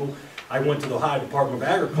with people. I went to the Ohio Department of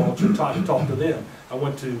Agriculture and tried to talk to them. I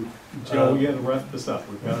went to Joe, we got to wrap this up.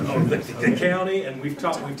 We've got the county, and we've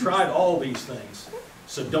tried all these things.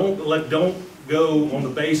 So don't go on the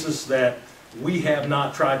basis that we have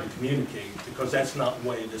not tried to communicate, because that's not the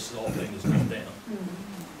way this whole thing is done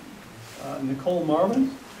down. Nicole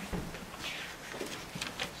Marvin?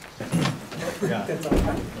 Yeah. That's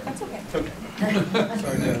okay.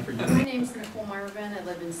 Sorry, Jennifer. My name's Nicole Marvin. I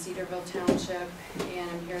live in Cedarville Township, and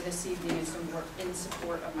I'm here this evening in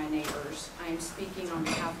support of my neighbors. I am speaking on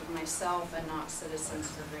behalf of myself and not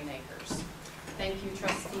Citizens for Green Acres. Thank you,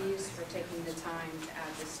 trustees, for taking the time to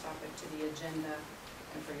add this topic to the agenda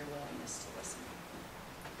and for your willingness to listen.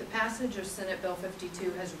 The passage of Senate Bill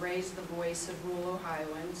 52 has raised the voice of rural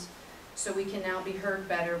Ohioans so we can now be heard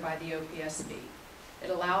better by the OPSB.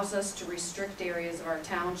 It allows us to restrict areas of our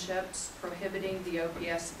townships, prohibiting the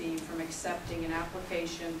OPSB from accepting an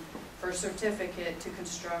application for a certificate to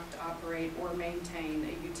construct, operate, or maintain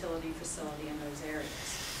a utility facility in those areas,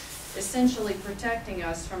 essentially protecting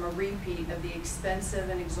us from a repeat of the expensive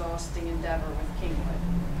and exhausting endeavor with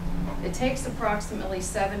Kingwood. It takes approximately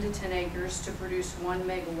 7 to 10 acres to produce 1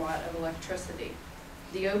 megawatt of electricity.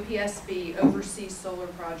 The OPSB oversees solar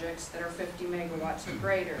projects that are 50 megawatts or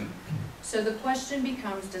greater. So the question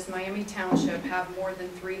becomes, does Miami Township have more than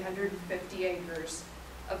 350 acres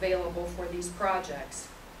available for these projects?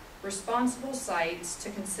 Responsible sites to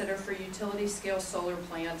consider for utility-scale solar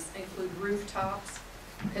plants include rooftops,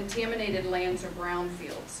 contaminated lands, or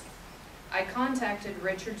brownfields. I contacted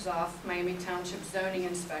Richard Zoff, Miami Township zoning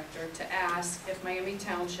inspector, to ask if Miami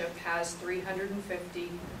Township has 350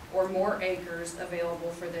 or more acres available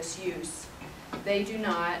for this use. They do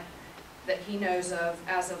not, that he knows of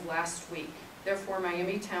as of last week. Therefore,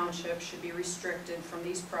 Miami Township should be restricted from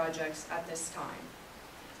these projects at this time.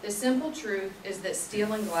 The simple truth is that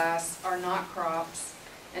steel and glass are not crops,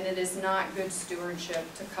 and it is not good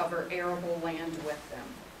stewardship to cover arable land with them.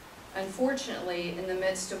 Unfortunately, in the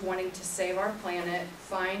midst of wanting to save our planet,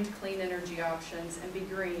 find clean energy options, and be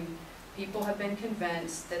green, people have been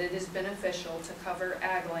convinced that it is beneficial to cover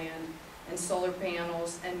ag land and solar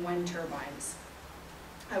panels and wind turbines.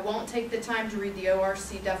 I won't take the time to read the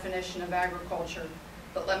ORC definition of agriculture,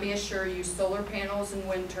 but let me assure you, solar panels and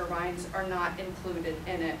wind turbines are not included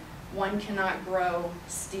in it. One cannot grow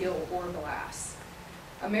steel or glass.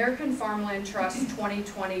 American Farmland Trust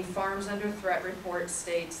 2020 Farms Under Threat report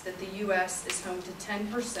states that the U.S. is home to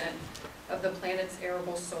 10% of the planet's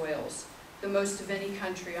arable soils, the most of any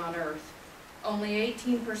country on Earth. Only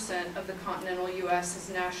 18% of the continental U.S.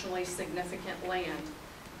 is nationally significant land.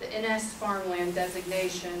 The NS Farmland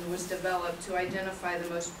designation was developed to identify the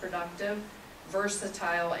most productive,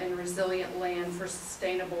 versatile, and resilient land for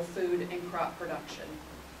sustainable food and crop production.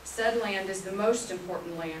 Said land is the most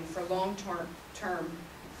important land for long-term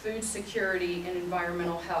food security and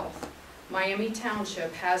environmental health. Miami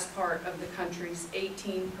Township has part of the country's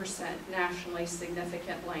 18% nationally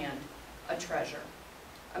significant land, a treasure.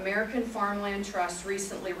 American Farmland Trust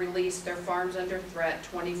recently released their Farms Under Threat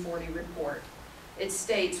 2040 report. It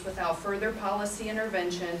states, without further policy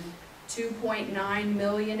intervention, 2.9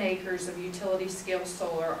 million acres of utility-scale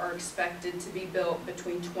solar are expected to be built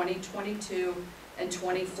between 2022 and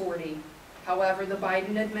 2040. However, the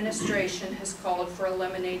Biden administration has called for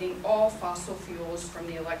eliminating all fossil fuels from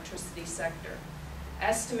the electricity sector.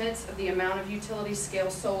 Estimates of the amount of utility-scale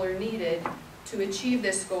solar needed to achieve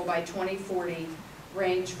this goal by 2040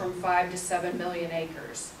 range from 5 to 7 million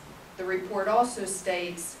acres. The report also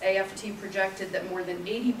states AFT projected that more than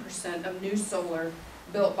 80% of new solar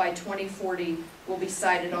built by 2040 will be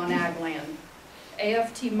sited on ag land.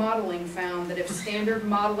 AFT modeling found that if standard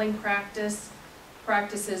modeling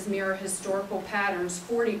practices mirror historical patterns,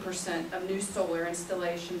 40% of new solar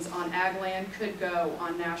installations on ag land could go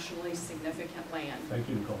on nationally significant land. Thank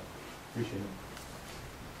you, Nicole. Appreciate it.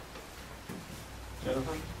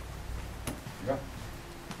 Jennifer? Yeah.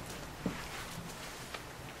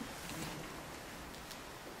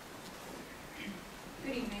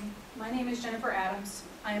 Good evening. My name is Jennifer Adams.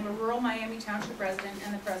 I am a rural Miami Township resident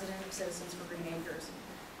and the president of Citizens for Green Acres.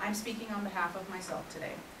 I'm speaking on behalf of myself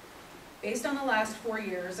today. Based on the last 4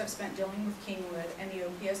 years I've spent dealing with Kingwood and the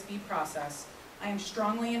OPSB process, I am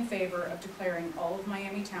strongly in favor of declaring all of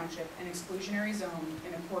Miami Township an exclusionary zone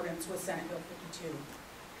in accordance with Senate Bill 52.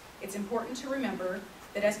 It's important to remember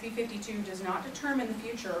that SB 52 does not determine the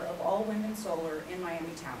future of all wind and solar in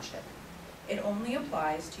Miami Township. It only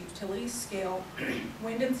applies to utility-scale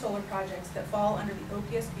wind and solar projects that fall under the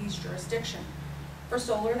OPSB's jurisdiction. For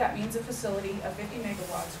solar, that means a facility of 50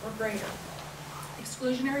 megawatts or greater.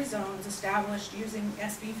 Exclusionary zones established using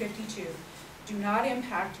SB 52 do not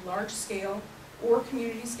impact large-scale or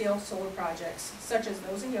community-scale solar projects, such as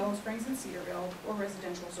those in Yellow Springs and Cedarville, or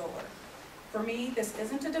residential solar. For me, this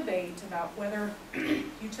isn't a debate about whether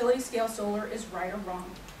utility-scale solar is right or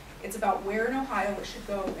wrong. It's about where in Ohio it should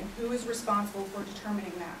go and who is responsible for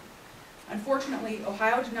determining that. Unfortunately,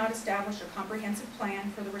 Ohio did not establish a comprehensive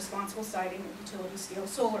plan for the responsible siting of utility-scale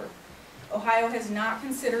solar. Ohio has not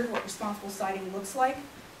considered what responsible siting looks like,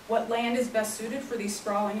 what land is best suited for these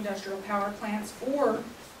sprawling industrial power plants, or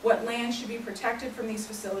what land should be protected from these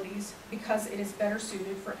facilities because it is better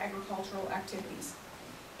suited for agricultural activities.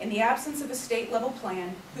 In the absence of a state-level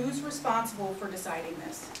plan, who's responsible for deciding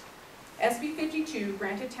this? SB 52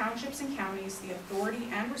 granted townships and counties the authority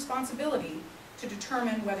and responsibility to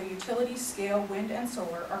determine whether utility-scale wind and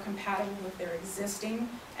solar are compatible with their existing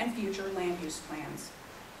and future land use plans.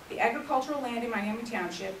 The agricultural land in Miami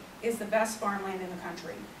Township is the best farmland in the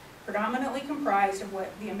country, predominantly comprised of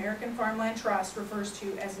what the American Farmland Trust refers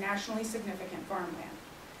to as nationally significant farmland.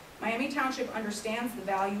 Miami Township understands the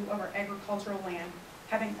value of our agricultural land,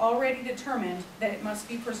 having already determined that it must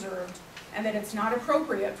be preserved and that it's not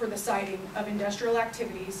appropriate for the siting of industrial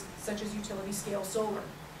activities such as utility-scale solar.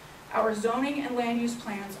 Our zoning and land use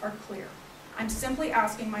plans are clear. I'm simply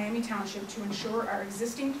asking Miami Township to ensure our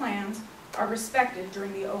existing plans are respected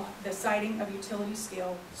during the siting of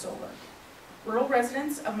utility-scale solar. Rural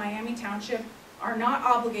residents of Miami Township are not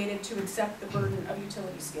obligated to accept the burden of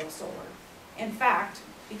utility-scale solar. In fact,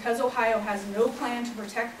 because Ohio has no plan to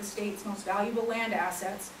protect the state's most valuable land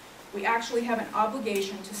assets, we actually have an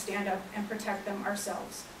obligation to stand up and protect them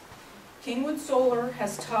ourselves. Kingwood Solar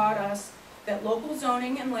has taught us that local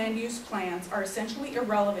zoning and land use plans are essentially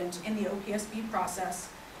irrelevant in the OPSB process,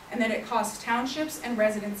 and that it costs townships and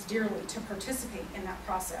residents dearly to participate in that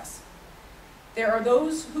process. There are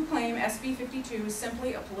those who claim SB 52 is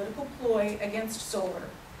simply a political ploy against solar.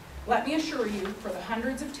 Let me assure you, for the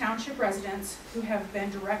hundreds of township residents who have been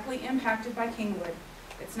directly impacted by Kingwood,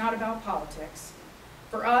 it's not about politics.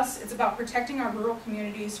 For us, it's about protecting our rural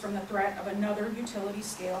communities from the threat of another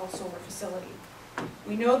utility-scale solar facility.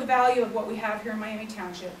 We know the value of what we have here in Miami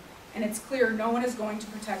Township, and it's clear no one is going to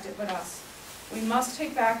protect it but us. We must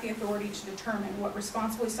take back the authority to determine what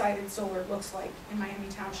responsibly sited solar looks like in Miami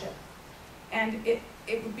Township. And it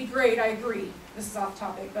would be great, I agree, this is off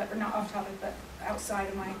topic, or not off topic, but outside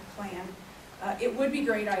of my plan. It would be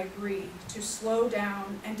great, I agree, to slow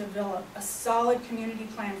down and develop a solid community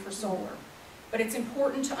plan for solar. But it's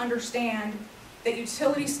important to understand that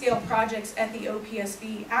utility scale projects at the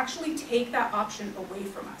OPSB actually take that option away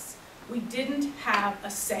from us. We didn't have a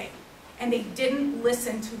say, and they didn't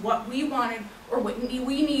listen to what we wanted or what we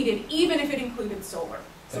needed, even if it included solar.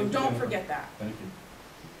 So don't forget that. Thank you.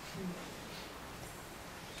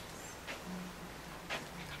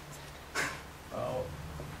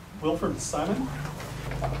 Wilford Simon?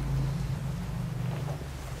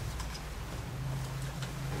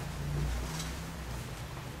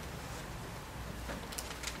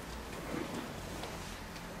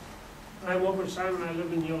 I'm Wilford Simon, I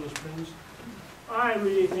live in Yellow Springs. I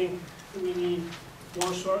really think we need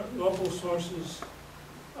more local sources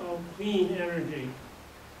of clean energy.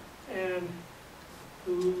 And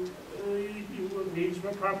it needs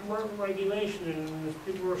proper regulation, and as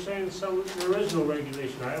people were saying, there is no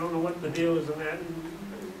regulation. I don't know what the deal is in that, and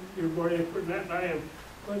you're more expert in that than I am.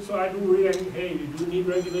 But so I do really think, hey, you do need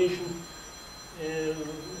regulation, and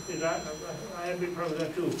I have big problems with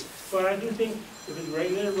that too. But I do think if it's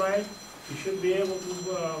regulated right, you should be able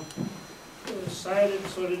to site it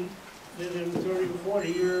so that in 30 or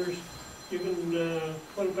 40 years, you can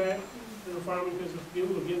put it back to the farming, because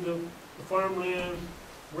people will give the farmland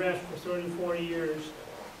rest for 30, 40 years.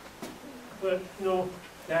 But, you know,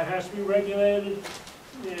 that has to be regulated,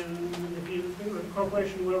 and if you, a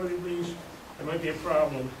corporation, whoever it is, there might be a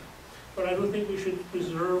problem. But I do think we should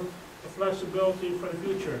preserve the flexibility for the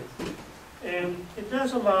future. And it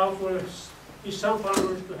does allow for some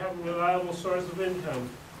farmers to have a reliable source of income.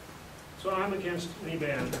 So I'm against any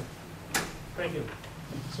ban. Thank you.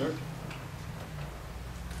 Sir?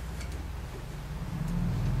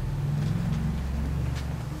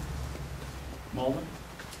 Mullen?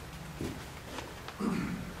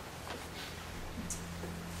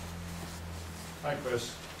 Hi,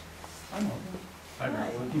 Chris. I'm Mullen. Hi,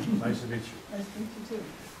 Marilyn. Nice to meet you. Nice to meet you too.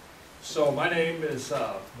 So my name is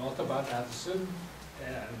Maltabat Addison,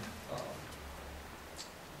 and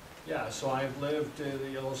yeah, so I've lived in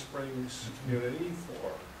the Yellow Springs community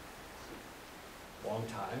for a long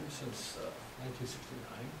time, since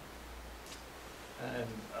 1969. And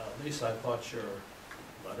Lisa, I thought your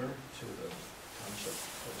letter to the township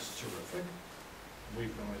was terrific.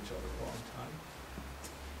 We've known each other a long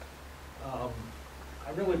time. I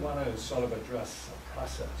really want to sort of address a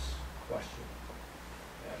process question.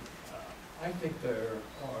 And I think there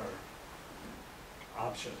are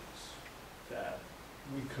options that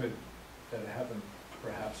that haven't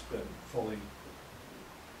perhaps been fully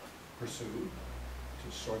pursued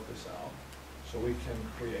to sort this out, so we can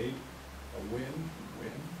create a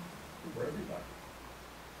win-win for everybody.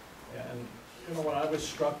 And, you know, when I was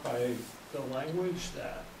struck by the language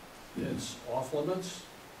that it's off limits,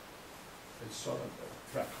 it's sort of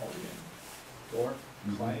a draconian, door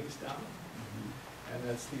clangs down, and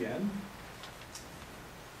that's the end.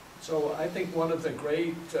 So I think one of the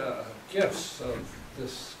great gifts of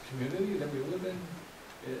this community that we live in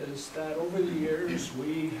is that over the years,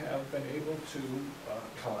 we have been able to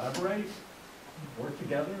collaborate, work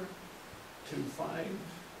together to find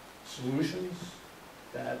solutions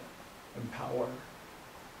that empower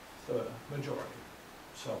the majority.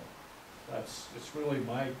 So it's really,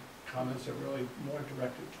 my comments are really more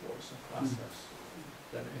directed towards the process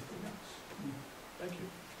than anything else. Thank you.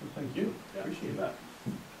 Well, thank you. Yeah, Appreciate that.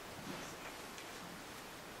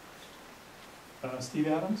 Steve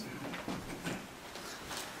Adams?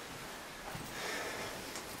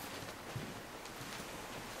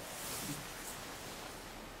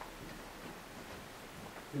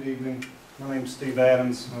 Good evening. My name's Steve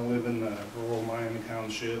Adams. I live in rural Miami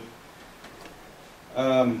Township.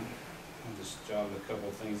 I'll just jot a couple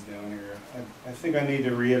of things down here. I think I need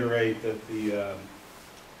to reiterate that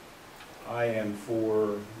I am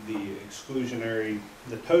for the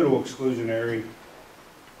total exclusionary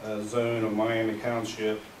zone of Miami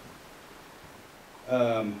Township.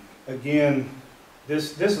 Again,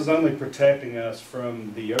 this is only protecting us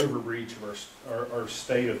from the overreach of our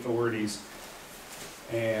state authorities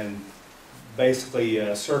and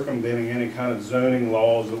basically circumventing any kind of zoning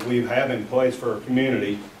laws that we have in place for our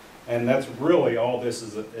community. And that's really all this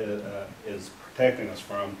is protecting us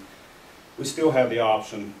from. We still have the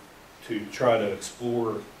option to try to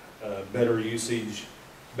explore better usage,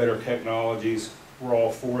 better technologies. We're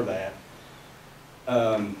all for that.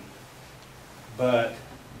 But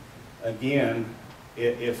again,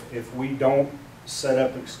 if we don't set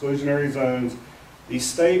up exclusionary zones, the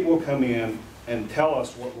state will come in and tell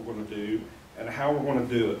us what we're going to do and how we're going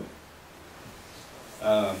to do it.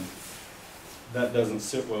 That doesn't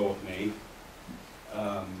sit well with me.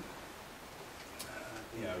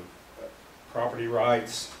 You know, property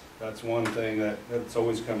rights, that's one thing that's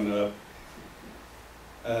always coming up.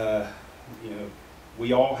 You know,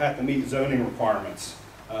 we all have to meet zoning requirements.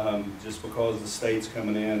 Just because the state's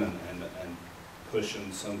coming in and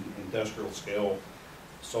pushing some industrial scale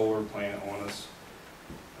solar plant on us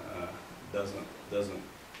doesn't,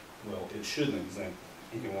 well, it shouldn't exempt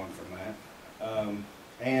anyone from that.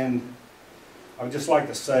 And I would just like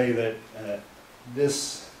to say that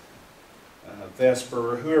this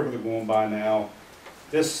Vesper, or whoever they're going by now,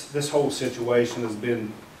 this whole situation has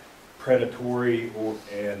been predatory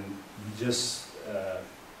and just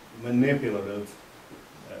manipulative.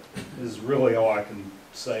 Is really all I can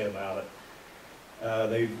say about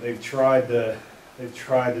it. They've tried to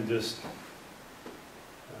just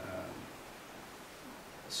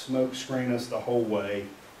smoke screen us the whole way.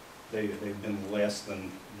 They've been less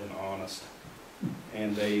than honest,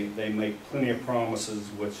 and they make plenty of promises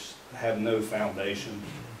which have no foundation,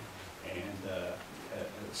 and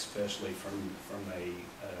especially from a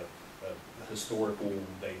historical,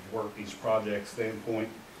 they've worked these projects standpoint,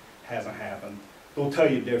 hasn't happened. They'll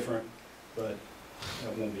tell you different, but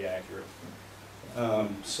that won't be accurate.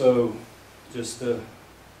 So just to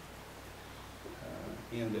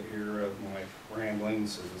end the era of my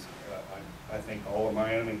ramblings, I think all of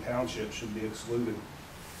Miami Township should be excluded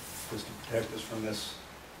just to protect us from this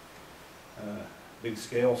big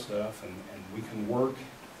scale stuff, and we can work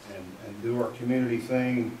and do our community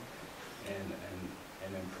thing and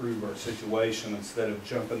improve our situation instead of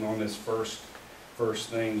jumping on this first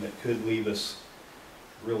thing that could leave us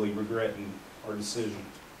really regretting our decision.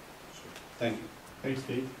 So, thank you. Thanks,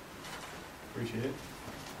 Steve. Appreciate it.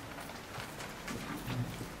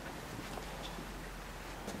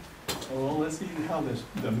 Well, let's see how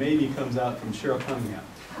the maybe comes out from Cheryl Cunningham.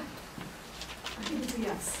 I think it's a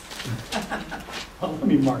yes. Well, let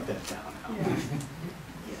me mark that down. Yeah.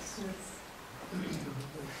 Yes.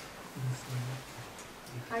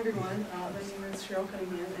 Hi everyone, my name is Cheryl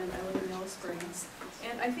Cunningham and I live in Yellow Springs.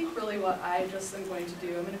 And I think really what I just am going to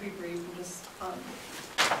do, I'm going to be brief and just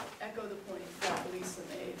echo the point that Lisa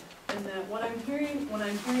made. And that when I'm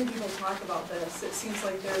hearing people talk about this, it seems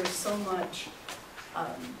like there is so much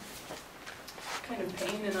kind of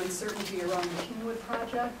pain and uncertainty around the Kingwood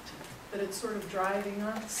project that it's sort of driving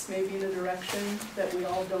us maybe in a direction that we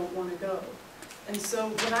all don't want to go. And so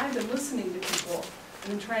when I've been listening to people, I've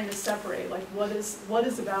been trying to separate like what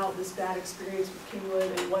is about this bad experience with Kingwood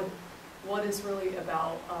and what is really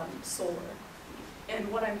about solar.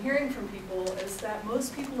 And what I'm hearing from people is that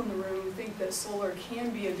most people in the room think that solar can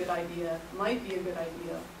be a good idea, might be a good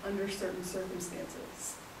idea under certain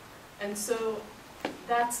circumstances. And so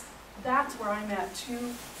that's where I'm at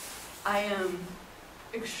too. I am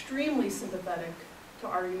extremely sympathetic to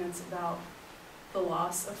arguments about the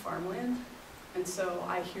loss of farmland. And so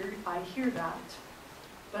I hear that.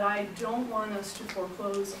 But I don't want us to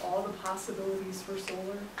foreclose all the possibilities for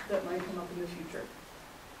solar that might come up in the future.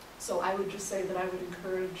 So I would just say that I would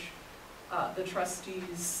encourage the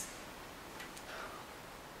trustees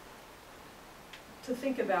to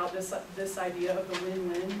think about this idea of the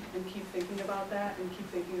win-win and keep thinking about that and keep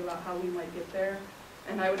thinking about how we might get there.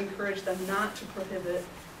 And I would encourage them not to prohibit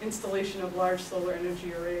installation of large solar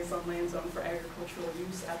energy arrays on land zoned for agricultural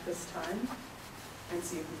use at this time, and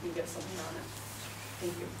see if we can get something on it.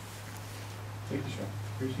 Thank you. Thank you, Sean.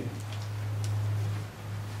 Appreciate it.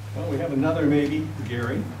 Well, we have another maybe,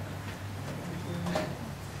 Gary.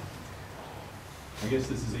 I guess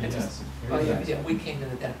this is a yes. Well, yeah, we came in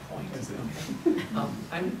at that point.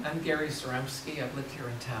 I'm Gary Zaremski. I've lived here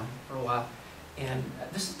in town for a while, and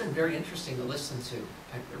this has been very interesting to listen to.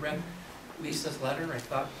 I read Lisa's letter. I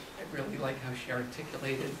thought I really like how she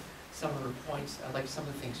articulated some of her points. I like some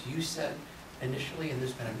of the things you said initially, and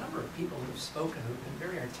there's been a number of people who have spoken who have been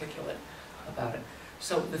very articulate about it.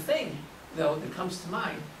 So the thing, though, that comes to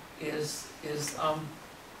mind is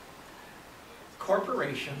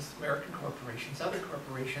corporations, American corporations, other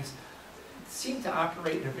corporations, seem to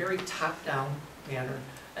operate in a very top-down manner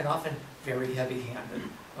and often very heavy-handed,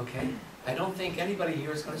 okay? I don't think anybody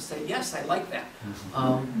here is going to say, yes, I like that,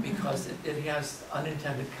 because it has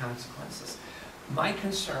unintended consequences. My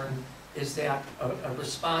concern is that a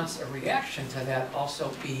response, a reaction to that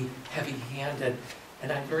also be heavy-handed,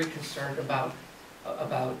 and I'm very concerned about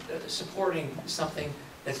supporting something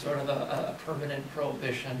that's sort of a permanent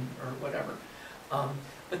prohibition or whatever.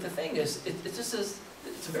 But the thing is,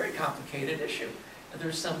 it's a very complicated issue.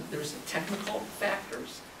 There's technical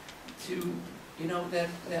factors to, you know, that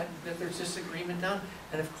there's disagreement on,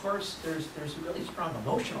 and of course there's really strong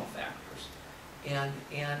emotional factors, and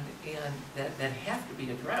that have to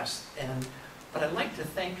be addressed. But I'd like to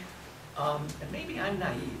think, and maybe I'm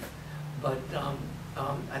naive, but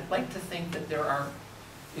I'd like to think that there are,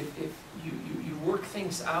 if you work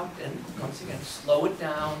things out and once again slow it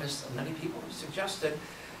down, as many people have suggested,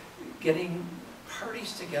 getting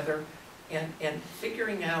parties together and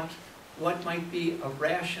figuring out what might be a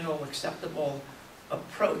rational, acceptable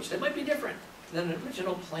approach that might be different than an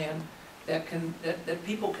original plan that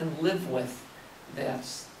people can live with,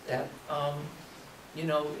 that you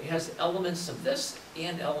know, has elements of this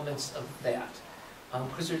and elements of that.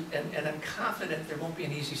 And I'm confident there won't be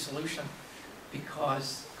an easy solution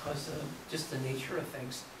because of just the nature of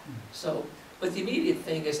things. So, but the immediate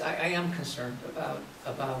thing is I am concerned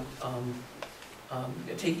about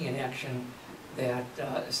taking an action that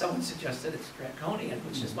someone suggested it's draconian,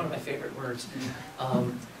 which is one of my favorite words,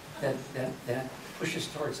 that pushes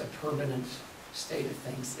towards a permanent state of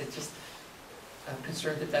things. I'm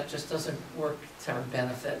concerned that just doesn't work to our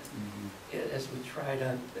benefit as we try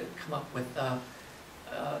to come up with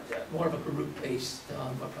more of a group-based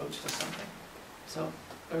approach to something. So,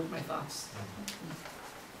 those are my thoughts.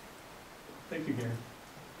 Thank you, Gary.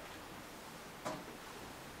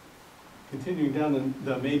 Continuing down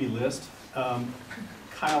the maybe list,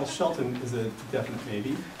 Kyle Shelton is a definite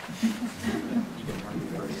maybe.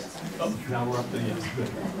 Oh, now we're up to yes. Good.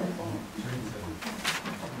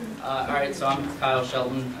 All right, so I'm Kyle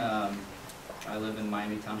Shelton. I live in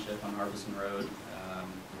Miami Township on Harbison Road.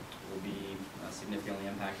 Will be significantly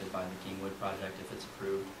impacted by the Kingwood project if it's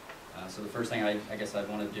approved. So the first thing I guess I'd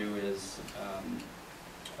want to do is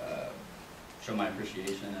show my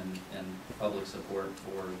appreciation and public support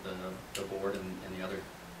for the board and the other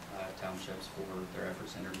townships for their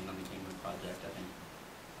efforts to intervene on the Kingwood project. I think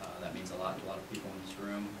that means a lot to a lot of people in this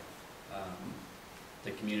room.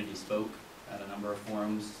 The community spoke at a number of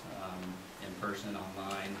forums, in person,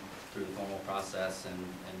 online, through the formal process, and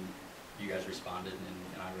you guys responded,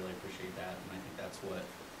 and I really appreciate that, and I think that's what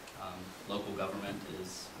local government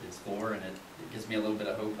is for, and it gives me a little bit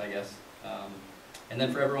of hope, I guess. And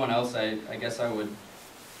then for everyone else, I guess I would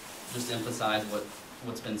just emphasize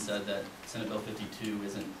what's been said, that Senate Bill 52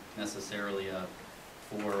 isn't necessarily a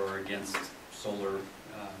for or against solar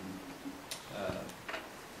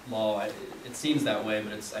law. It seems that way,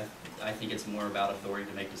 but I think it's more about authority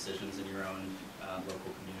to make decisions in your own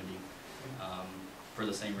local community. For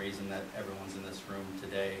the same reason that everyone's in this room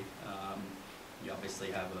today, you obviously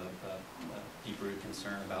have a deep-rooted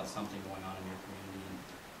concern about something going on in your community. And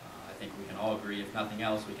I think we can all agree, if nothing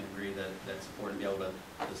else, we can agree that it's important to be able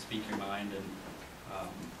to speak your mind and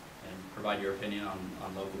provide your opinion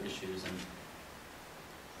on local issues. And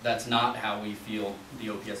that's not how we feel the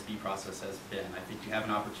OPSB process has been. I think you have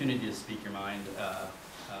an opportunity to speak your mind,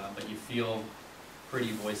 but you feel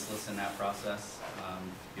pretty voiceless in that process.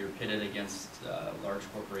 You're pitted against a large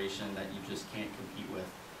corporation that you just can't compete with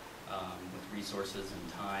resources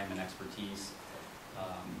and time and expertise.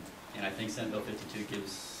 And I think Senate Bill 52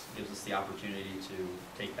 gives us the opportunity to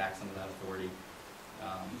take back some of that authority.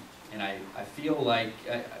 And I feel like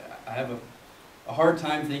I have a hard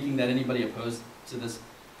time thinking that anybody opposed to this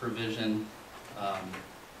provision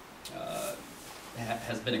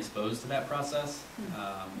has been exposed to that process.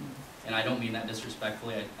 And I don't mean that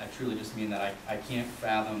disrespectfully, I truly just mean that I can't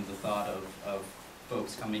fathom the thought of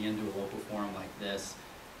folks coming into a local forum like this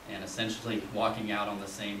and essentially walking out on the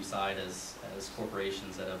same side as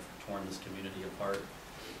corporations that have torn this community apart.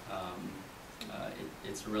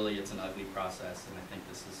 It's an ugly process, and I think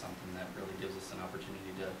this is something that really gives us an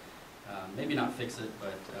opportunity to maybe not fix it,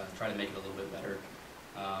 but try to make it a little bit better.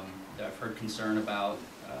 I've heard concern about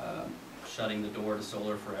shutting the door to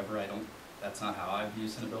solar forever. That's not how I view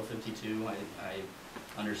Senate Bill 52. I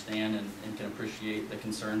understand and can appreciate the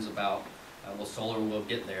concerns about, well, solar will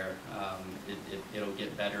get there. It'll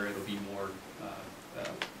get better. It'll be more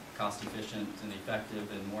cost efficient and effective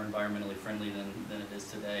and more environmentally friendly than it is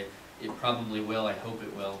today. It probably will. I hope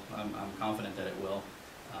it will. I'm confident that it will.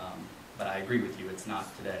 But I agree with you. It's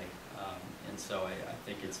not today. And so I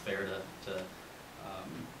think it's fair to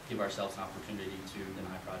give ourselves an opportunity to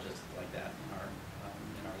deny projects like that in our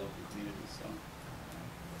local communities. So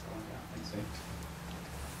that's all I got. Thanks.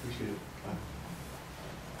 Appreciate it.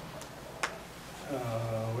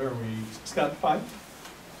 Where are we? Scott, 5?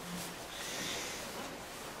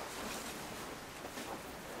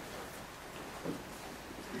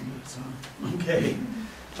 Okay.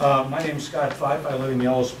 My name's Scott Fife. I live in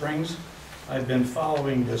Yellow Springs. I've been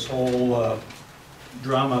following this whole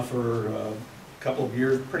drama for a couple of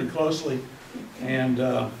years pretty closely, and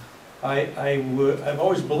I've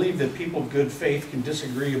always believed that people of good faith can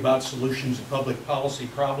disagree about solutions to public policy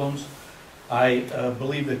problems. I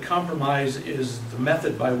believe that compromise is the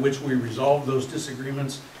method by which we resolve those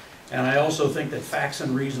disagreements, and I also think that facts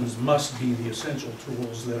and reasons must be the essential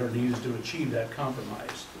tools that are needed to achieve that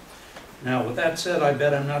compromise. Now, with that said, I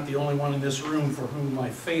bet I'm not the only one in this room for whom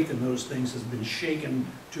my faith in those things has been shaken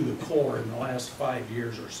to the core in the last 5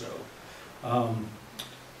 years or so.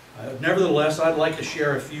 Nevertheless, I'd like to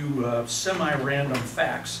share a few semi-random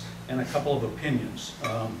facts and a couple of opinions.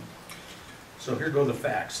 So here go the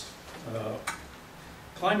facts.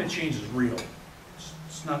 Climate change is real.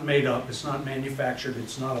 It's not made up, it's not manufactured,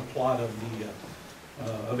 it's not a plot of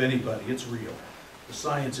anybody, it's real. The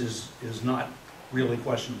science is not really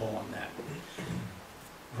questionable on that.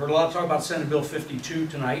 We've heard a lot of talk about Senate Bill 52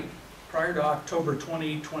 tonight. Prior to October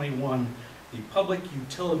 2021, the public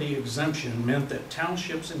utility exemption meant that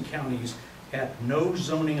townships and counties had no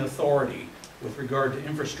zoning authority with regard to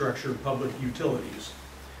infrastructure public utilities.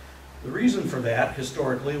 The reason for that,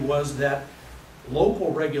 historically, was that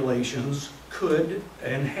local regulations could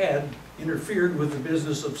and had interfered with the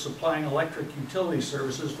business of supplying electric utility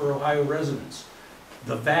services for Ohio residents,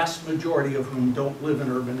 the vast majority of whom don't live in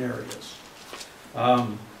urban areas.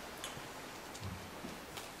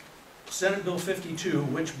 Senate Bill 52,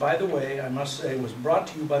 which, by the way, I must say, was brought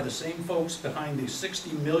to you by the same folks behind the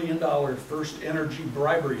 $60 million First Energy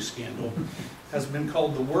bribery scandal, has been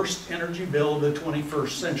called the worst energy bill of the 21st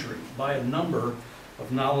century by a number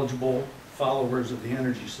of knowledgeable followers of the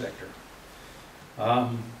energy sector.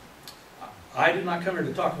 I did not come here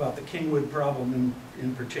to talk about the Kingwood problem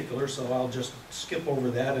in particular, so I'll just skip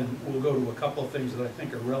over that and we'll go to a couple of things that I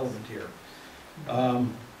think are relevant here.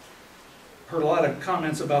 Heard a lot of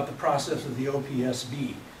comments about the process of the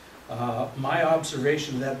OPSB. My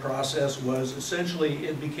observation of that process was essentially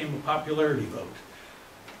it became a popularity vote.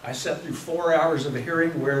 I sat through 4 hours of a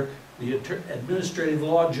hearing where the administrative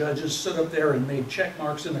law judges stood up there and made check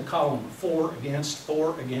marks in a column, for, against,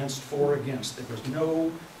 for, against, for, against. There was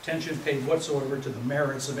no attention paid whatsoever to the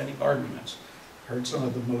merits of any arguments. Heard some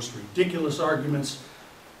of the most ridiculous arguments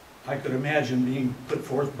I could imagine being put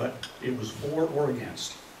forth, but it was for or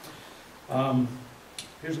against.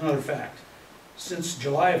 Here's another fact. Since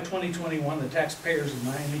July of 2021, the taxpayers of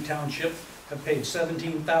Miami Township have paid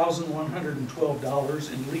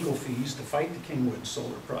 $17,112 in legal fees to fight the Kingwood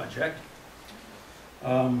solar project.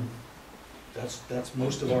 That's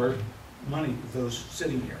most of our money, those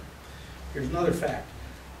sitting here. Here's another fact.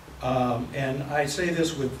 And I say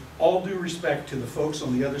this with all due respect to the folks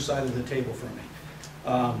on the other side of the table from me.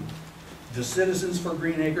 The Citizens for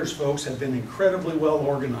Green Acres folks have been incredibly well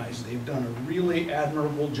organized. They've done a really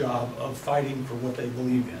admirable job of fighting for what they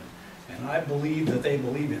believe in. And I believe that they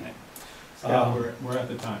believe in it. Scott, we're at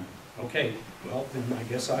the time. Okay, well, then I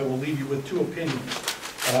guess I will leave you with two opinions.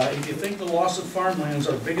 If you think the loss of farmland is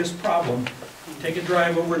our biggest problem, take a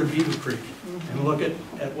drive over to Beaver Creek and look at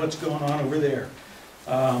what's going on over there.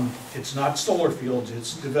 It's not solar fields,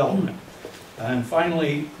 it's development. And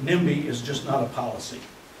finally, NIMBY is just not a policy.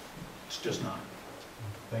 It's just not.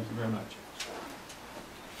 Thank you very much.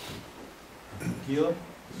 Gila,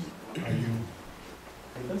 are you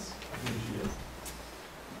with us. Here she is.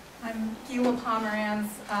 I'm Gila Pomeranz,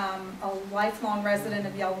 a lifelong resident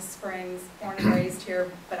of Yellow Springs, born and raised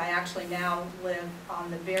here, but I actually now live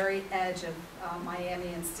on the very edge of Miami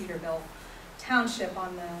and Cedarville Township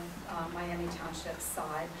on the Miami Township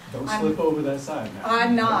side. Don't slip over that side now.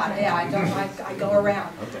 I'm not, yeah, I don't, I go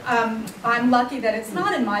around. Okay. I'm lucky that it's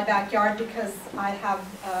not in my backyard because I have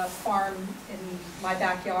a farm in my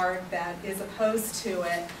backyard that is opposed to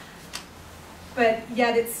it. But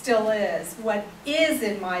yet it still is. What is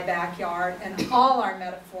in my backyard and all our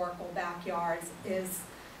metaphorical backyards is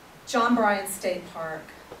John Bryan State Park,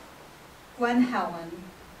 Glen Helen,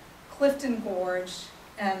 Clifton Gorge,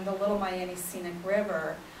 and the Little Miami Scenic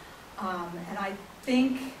River. And I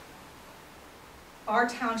think our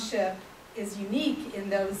township is unique in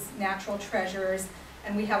those natural treasures,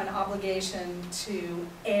 and we have an obligation to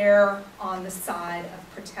err on the side of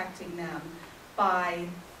protecting them by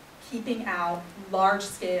keeping out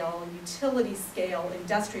large-scale, utility-scale,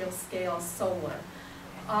 industrial-scale solar.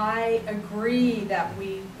 I agree that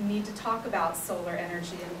we need to talk about solar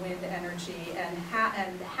energy and wind energy and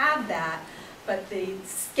have that, but the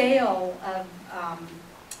scale of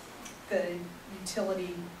the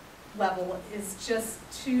utility level is just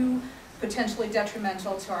too potentially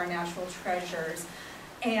detrimental to our natural treasures.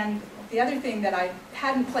 And the other thing that I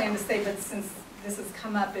hadn't planned to say, but since this has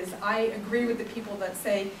come up, is I agree with the people that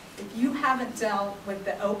say if you haven't dealt with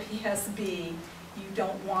the OPSB, you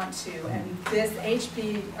don't want to. And this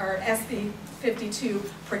SB 52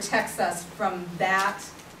 protects us from that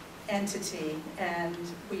entity, and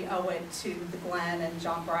we owe it to the Glen and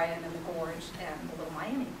John Bryan and the Gorge and the Little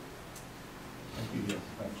Miami. Thank you. Yes,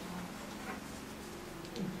 thank you.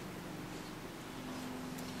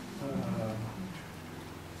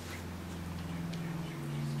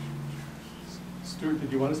 Stuart,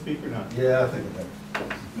 did you want to speak or not? Yeah, I think I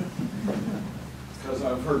better. Because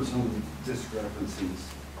I've heard some discrepancies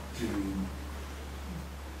to...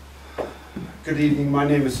 Good evening, my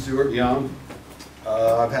name is Stuart Young.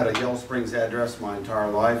 I've had a Yellow Springs address my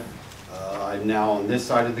entire life. I'm now on this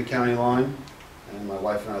side of the county line, and my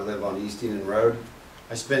wife and I live on East Enon Road.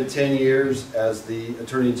 I spent 10 years as the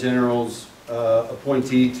Attorney General's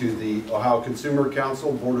appointee to the Ohio Consumer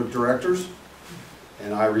Council Board of Directors.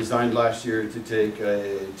 And I resigned last year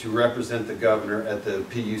to represent the governor at the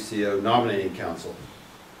PUCO nominating council.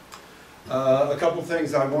 A couple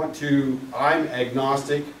things I'm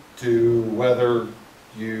agnostic to whether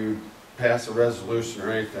you pass a resolution or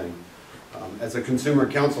anything. As a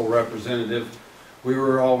consumer council representative, we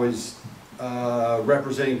were always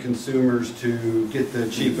representing consumers to get the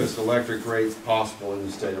cheapest electric rates possible in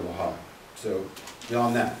the state of Ohio. So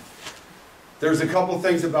beyond that. There's a couple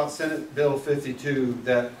things about Senate Bill 52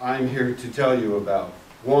 that I'm here to tell you about.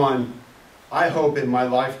 One, I hope in my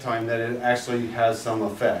lifetime that it actually has some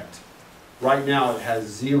effect. Right now it has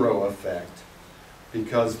zero effect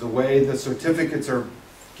because the way the certificates are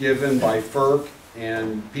given by FERC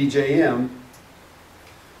and PJM,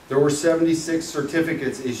 there were 76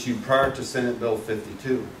 certificates issued prior to Senate Bill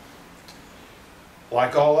 52.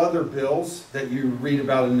 Like all other bills that you read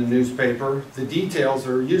about in the newspaper, the details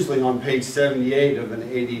are usually on page 78 of an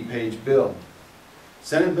 80-page bill.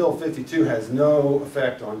 Senate Bill 52 has no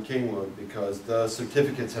effect on Kingwood because the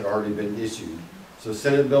certificates had already been issued. So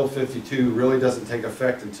Senate Bill 52 really doesn't take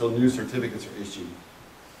effect until new certificates are issued.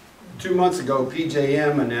 2 months ago,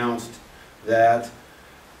 PJM announced that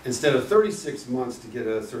instead of 36 months to get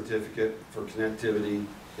a certificate for connectivity,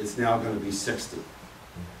 it's now going to be 60.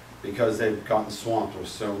 Because they've gotten swamped with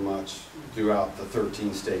so much throughout the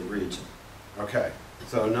 13-state region. Okay,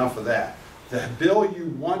 so enough of that. The bill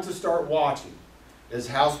you want to start watching is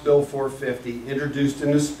House Bill 450, introduced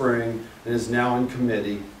in the spring and is now in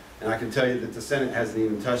committee. And I can tell you that the Senate hasn't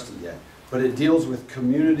even touched it yet. But it deals with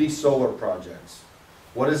community solar projects.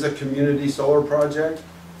 What is a community solar project?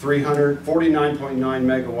 49.9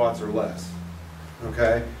 megawatts or less.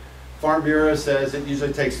 Okay? Farm Bureau says it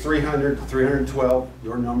usually takes 300 to 312.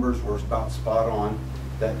 Your numbers were about spot on.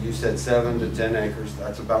 That you said 7 to 10 acres.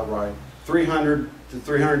 That's about right. 300 to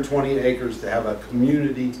 320 acres to have a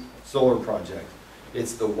community solar project.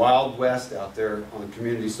 It's the Wild West out there on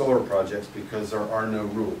community solar projects because there are no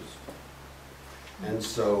rules. And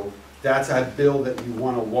so that's a bill that you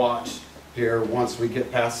want to watch here once we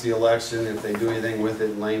get past the election, if they do anything with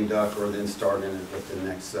it, lame duck, or then start in it with the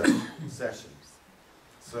next session.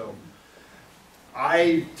 So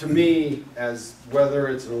to me, as whether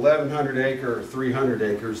it's an 1,100 acre or 300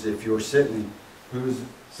 acres, if you're sitting, who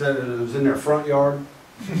said it was in their front yard?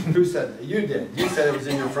 Who said that? You did. You said it was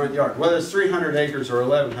in your front yard. Whether it's 300 acres or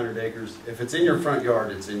 1,100 acres, if it's in your front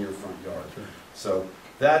yard, it's in your front yard. So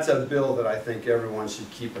that's a bill that I think everyone should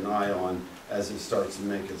keep an eye on as it starts to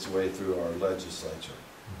make its way through our legislature.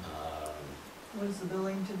 What is the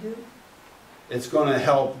billing to do? It's going to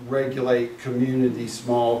help regulate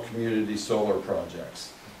small community solar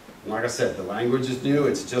projects. And like I said, the language is new,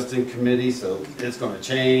 it's just in committee, so it's going to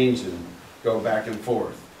change and go back and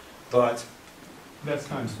forth. But That's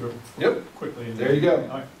time, Stuart. Yep. Quickly. There you go.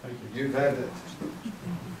 All right, thank you. You've had it.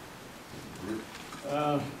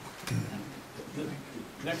 The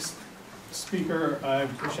next speaker, I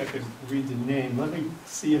wish I could read the name. Let me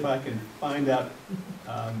see if I can find out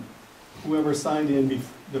whoever signed in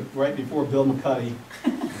right before Bill McCuddy.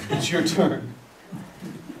 It's your turn.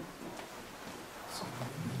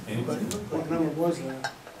 Anybody? What number was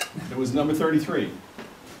that? It was number 33.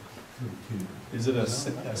 Is it a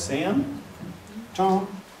Sam? Tom?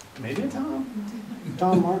 Maybe a Tom?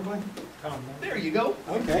 Tom Markley? There you go.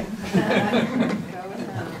 Okay.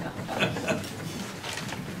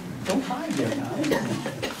 Don't hide there, Tom.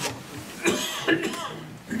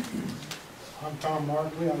 I'm Tom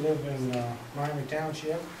Markley. I live in Miami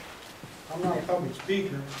Township. I'm not a public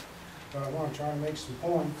speaker, but I want to try to make some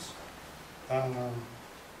points.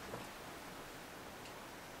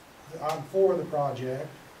 I'm for the project.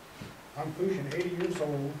 I'm pushing 80 years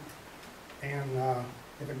old, and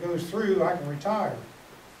if it goes through, I can retire.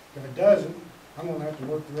 If it doesn't, I'm going to have to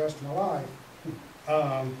work the rest of my life.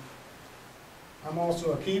 I'm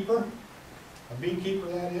also a keeper, a beekeeper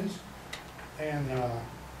that is, and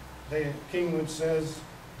Kingwood says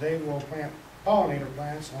they will plant pollinator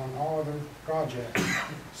plants on all of their projects,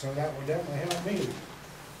 so that would definitely help me.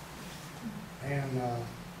 And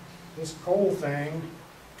this coal thing,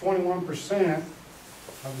 21%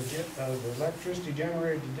 of the electricity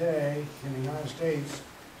generated today in the United States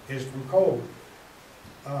is from coal.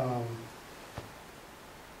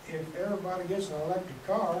 If everybody gets an electric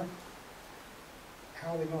car,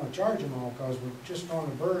 how are they going to charge them all? Because we're just on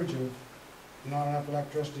the verge of not enough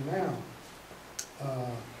electricity now.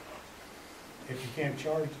 If you can't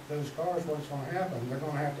charge those cars, what's going to happen? They're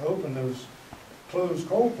going to have to open those closed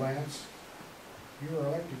coal plants. Your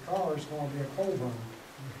electric car is going to be a coal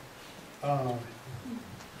burner.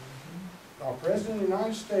 Our President of the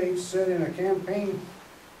United States said in a campaign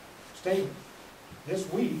statement this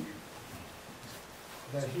week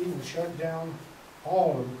that he would shut down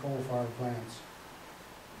all of the coal-fired plants.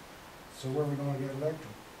 So where are we going to get electric?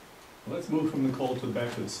 Let's move from the coal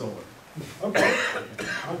back to the solar. Okay.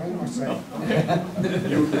 I'll hang my say. Okay.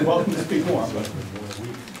 You're welcome to speak more.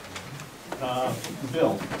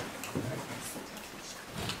 Bill.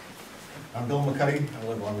 I'm Bill McCuddy. I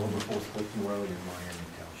live on Wilberforce Clifton Road in Miami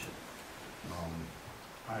Township.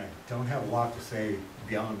 I don't have a lot to say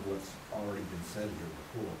beyond what's already been said here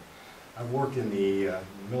before. I've worked in the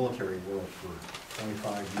military world for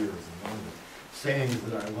 25 years, and one of the sayings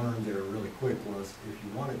that I learned there really quick was, if you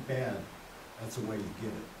want it bad, that's the way you get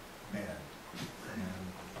it bad. And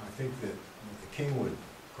I think that with the Kingwood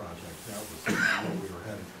project, that was what we were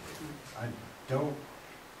headed for. I don't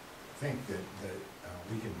think that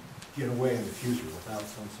we can get away in the future without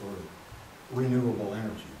some sort of renewable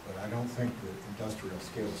energy, but I don't think that industrial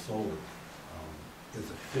scale solar is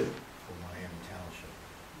a fit for Miami Township.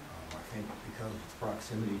 I think because of its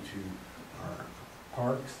proximity to our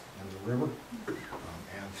parks and the river,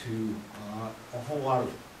 and to a whole lot of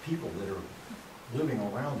people that are living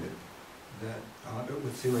around it, that it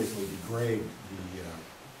would seriously degrade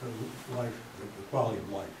the quality of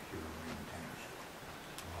life here in Miami Township.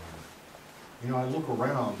 I look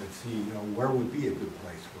around and see, where would be a good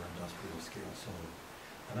place for industrial scale solar.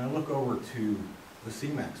 And I look over to the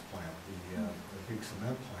CMAX plant, the big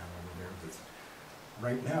cement plant over there that's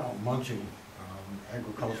right now munching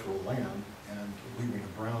agricultural land and leaving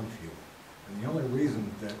a brown field. And the only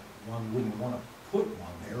reason that one wouldn't want to put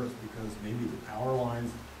one there is because maybe the power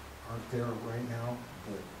lines aren't there right now.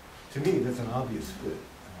 But to me, that's an obvious fit.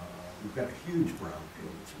 We've got a huge brown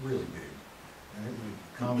field. It's really big. And it would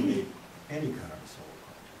accommodate any kind of a solar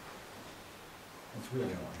project. That's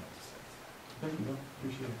really all I have to say. Thank you, Bill.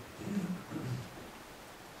 Appreciate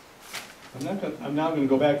it. I'm now going to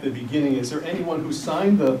go back to the beginning. Is there anyone who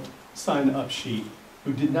signed the sign-up sheet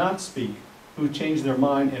who did not speak, who changed their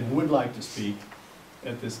mind and would like to speak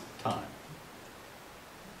at this time?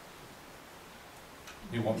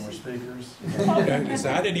 You want more speakers? Okay, so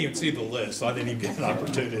I didn't even see the list, so I didn't even get an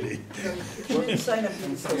opportunity. You didn't sign up for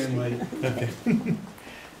the Okay.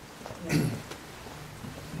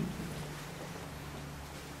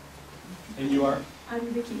 And you are? I'm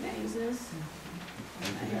Vicki Namesness. My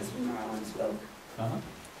husband Marlon spoke.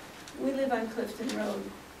 We live on Clifton Road,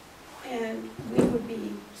 and we would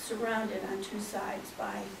be surrounded on two sides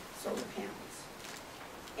by solar panels.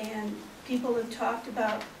 And people have talked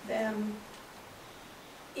about them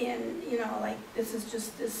in, you know, like, this is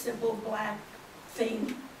just this simple black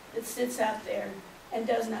thing that sits out there and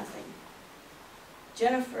does nothing.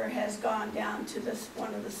 Jennifer has gone down to this,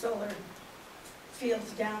 one of the solar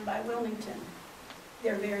fields down by Wilmington.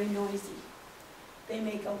 They're very noisy. They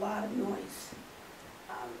make a lot of noise.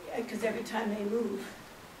 Because every time they move,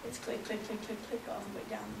 it's click, click, click, click, click all the way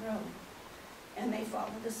down the road. And they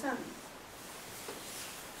follow the sun.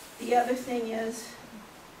 The other thing is,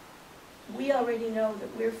 we already know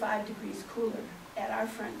that we're 5 degrees cooler at our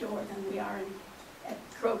front door than we are at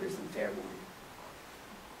Kroger's in Fairborn.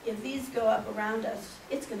 If these go up around us,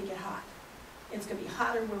 it's going to get hot. It's going to be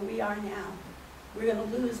hotter where we are now. We're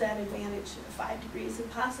going to lose that advantage of 5 degrees,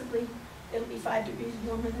 and possibly it'll be 5 degrees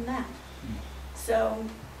warmer than that. So,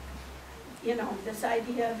 you know, this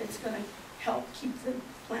idea of it's going to help keep the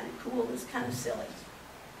planet cool is kind of silly.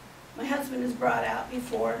 My husband has brought out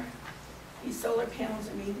before, these solar panels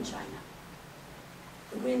are made in China.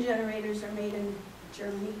 The wind generators are made in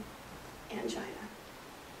Germany and China.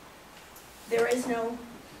 There is no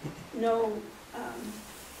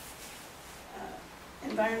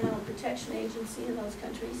environmental protection agency in those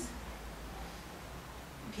countries.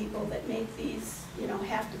 People that make these, you know,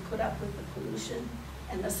 have to put up with the pollution,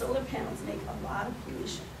 and the solar panels make a lot of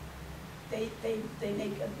pollution. They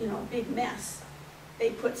make a, you know, a big mess. They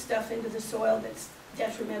put stuff into the soil that's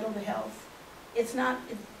detrimental to health. It's not,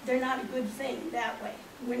 they're not a good thing that way.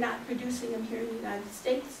 We're not producing them here in the United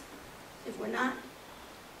States. If we're not,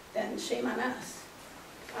 then shame on us.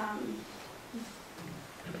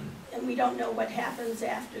 And we don't know what happens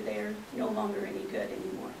after they're no longer any good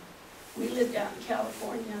anymore. We lived out in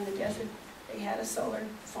California in the desert. They had a solar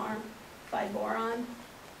farm by boron.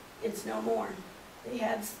 It's no more. They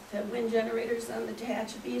had the wind generators on the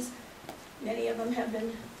Tehachapi's. Many of them have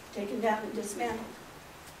been taken down and dismantled.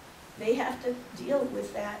 They have to deal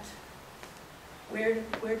with that, where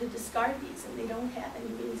to discard these, and they don't have any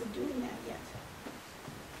means of doing that yet.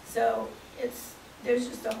 So there's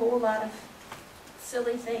just a whole lot of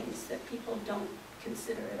silly things that people don't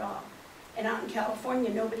consider at all. And out in California,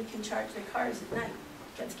 nobody can charge their cars at night,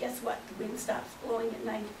 because guess what? The wind stops blowing at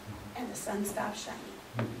night, and the sun stops shining.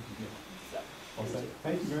 So,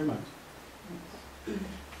 thank you very much.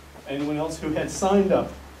 Anyone else who had signed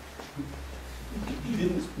up,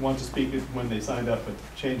 didn't want to speak when they signed up, but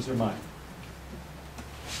changed their mind?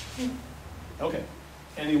 Okay.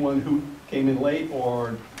 Anyone who came in late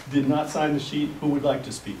or did not sign the sheet, who would like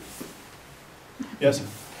to speak? Yes, sir.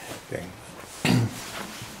 Okay.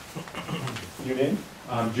 Your name?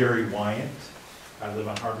 I'm Jerry Wyant. I live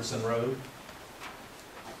on Harbison Road.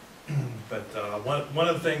 But one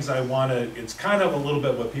of the things I want to, it's kind of a little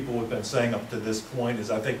bit what people have been saying up to this point, is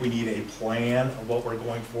I think we need a plan of what we're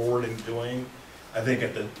going forward and doing. I think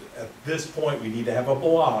at this point we need to have a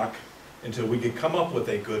block until we can come up with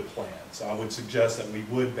a good plan. So I would suggest that we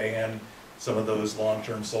would ban some of those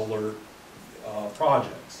long-term solar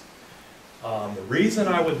projects. The reason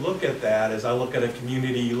I would look at that is I look at a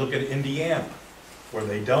community, you look at Indiana, where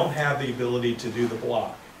they don't have the ability to do the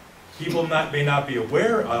block. People may not be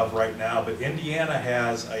aware of right now, but Indiana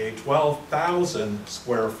has a 12,000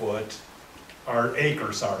 square foot, or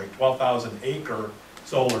acre, sorry, 12,000 acre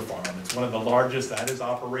solar farm. It's one of the largest that is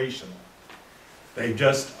operational. They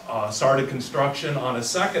just started construction on a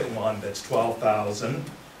second one that's 12,000,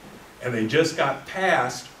 and they just got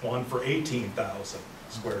past one for 18,000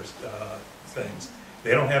 square things.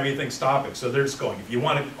 They don't have anything stopping, so they're just going. If you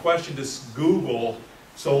want a question, just Google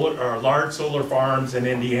solar or large solar farms in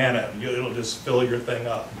Indiana. It'll just fill your thing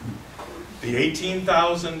up. The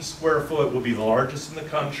 18,000 square foot will be the largest in the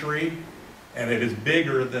country, and it is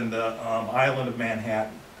bigger than the island of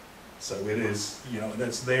Manhattan. So it is, you know,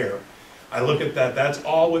 that's there. I look at that, that's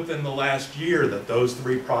all within the last year that those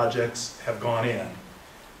 3 projects have gone in.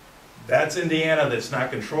 That's Indiana that's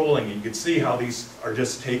not controlling it. You can see how these are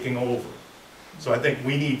just taking over. So I think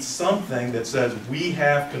we need something that says we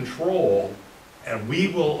have control, and we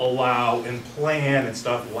will allow and plan and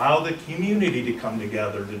stuff, allow the community to come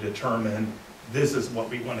together to determine this is what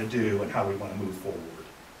we want to do and how we want to move forward.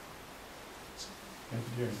 Thank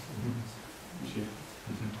you, Jerry. Appreciate it.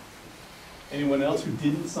 Anyone else who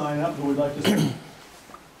didn't sign up who would like to speak?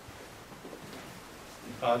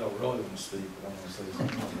 I don't really want to speak, but I'm going to say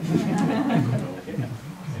something. Okay.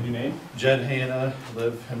 And your name? Jed Hanna,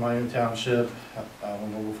 live in my own township,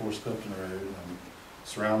 on Noble Forest Clifton Road. I'm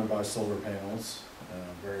surrounded by solar panels,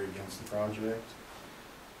 very against the project.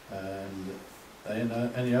 And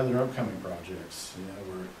any other upcoming projects. You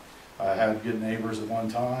know, I had good neighbors at one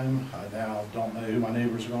time. I now don't know who my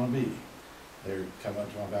neighbors are going to be. They come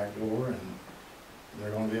up to my back door and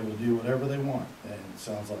they're gonna be able to do whatever they want, and it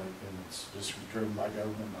sounds like, and it's just driven by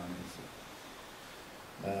government money.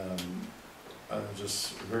 So, I'm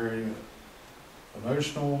just very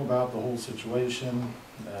emotional about the whole situation.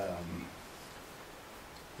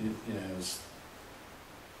 You know,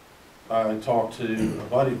 I talked to a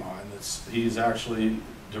buddy of mine he's actually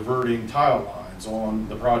diverting tile lines on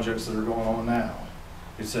the projects that are going on now.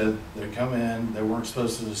 He said they come in, they weren't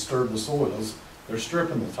supposed to disturb the soils, they're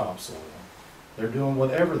stripping the topsoil. They're doing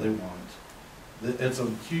whatever they want. It's a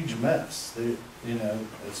huge mess. You know,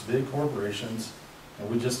 it's big corporations, and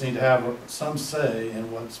we just need to have some say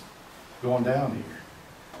in what's going down here.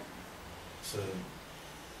 So,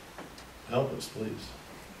 help us, please.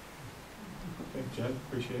 Okay, Judd,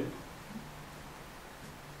 appreciate it.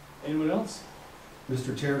 Anyone else?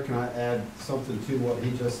 Mr. Chair, can I add something to what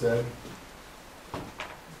he just said?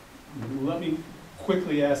 Let me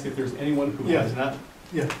quickly ask if there's anyone who has not.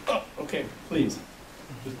 Yeah. Oh, okay, please.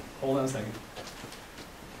 Just hold on a second.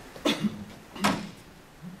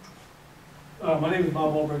 My name is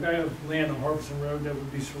Bob Albrecht. I have land on Harbison Road that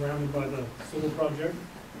would be surrounded by the solar project.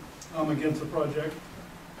 I'm against the project.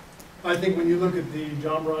 I think when you look at the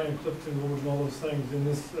John Bryan, Clifton Road and all those things in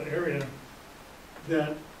this area,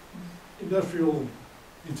 that industrial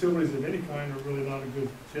utilities of any kind are really not a good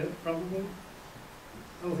fit, probably.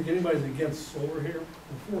 I don't think anybody's against solar here,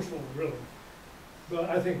 or for solar, really. But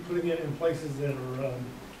I think putting it in places that are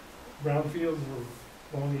brownfields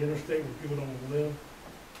or along the interstate where people don't want to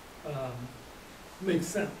live makes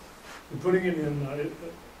sense. And putting it in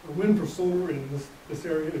a win for solar in this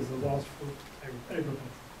area is a loss for agriculture.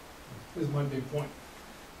 Is my big point.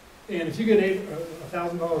 And if you get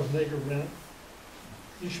 $1,000 an acre rent,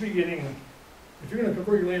 you should be getting, if you're going to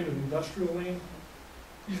convert your land to industrial land,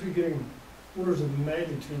 you should be getting orders of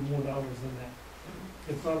magnitude more dollars than that.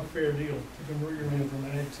 It's not a fair deal to convert your land from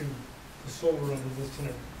ag to solar under this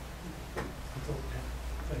scenario. That's all I have.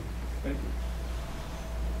 Thank you. Thank you.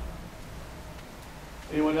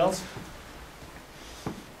 Anyone else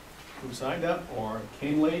who signed up or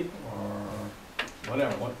came late or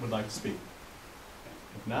whatever, what would like to speak?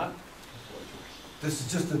 If not, This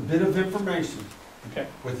is just a bit of information. okay.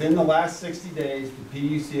 Within the last 60 days, the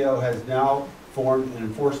PUCO has now formed an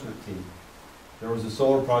enforcement team. There was a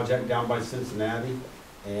solar project down by Cincinnati,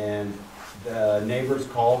 and the neighbors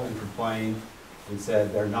called and complained and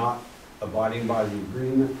said they're not abiding by the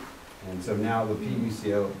agreement. And so now the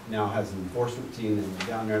PUCO now has an enforcement team, and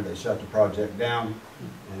down there they shut the project down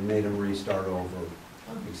and made them restart over,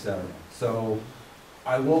 etc. So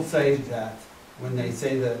I will say that when they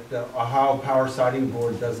say that the Ohio Power Siting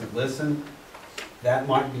Board doesn't listen, that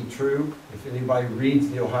might be true. If anybody reads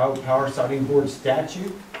the Ohio Power Siting Board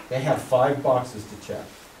statute, they have 5 boxes to check.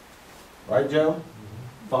 Right, Joe?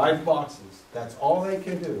 5 boxes. That's all they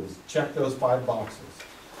can do is check those 5 boxes.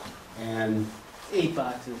 And 8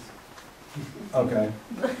 boxes. okay,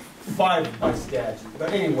 5 by statute.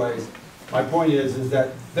 But anyways, my point is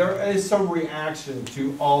that there is some reaction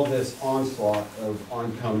to all this onslaught of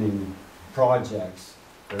oncoming projects.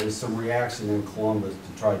 There is some reaction in Columbus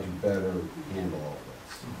to try to better handle all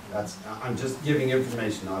this. I'm just giving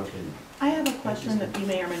information, not opinion. I have a question that you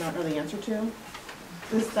may or may not know the answer to.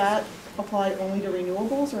 Does that apply only to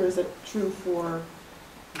renewables, or is it true for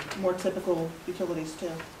more typical utilities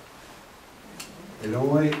too? It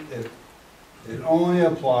only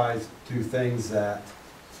applies to things that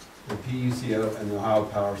the PUCO and the Ohio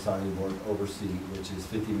Power Siting Board oversee, which is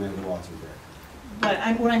 50 megawatts of grid.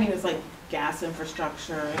 But what I mean is like gas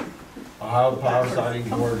infrastructure. Ohio Power Siting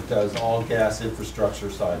Board does all gas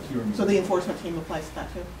infrastructure sites. So the enforcement team applies to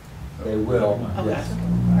that too? They will, Okay. yes.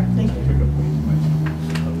 All right, thank you.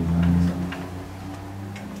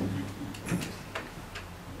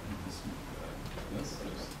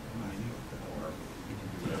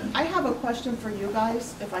 I have a question for you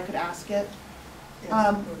guys, if I could ask it.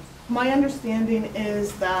 My understanding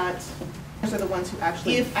is that those are the ones who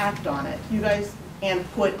actually act on it. You guys, and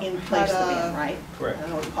put in place the ban, right? Correct. I don't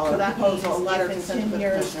know what to call it. So that proposal, a letter to send to the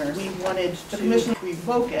commissioners. We wanted the commission to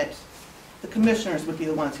revoke it. The commissioners would be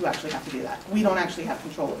the ones who actually have to do that. We don't actually have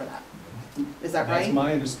control over that. Is that right? That's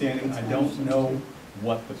my understanding. I don't know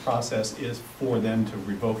what the process is for them to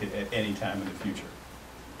revoke it at any time in the future.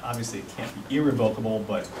 Obviously, it can't be irrevocable,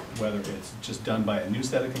 but whether it's just done by a new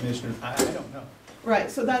set of commissioners, I don't know. Right,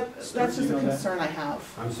 so that's just a concern I have.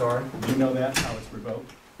 I'm sorry? Do you know that, how it's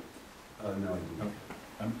revoked? No, I don't.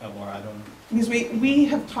 Okay. Laura, I don't know. Because we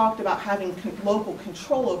have talked about having local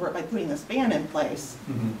control over it by putting this ban in place,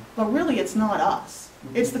 but really it's not us.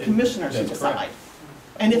 It's the commissioners who decide. Correct.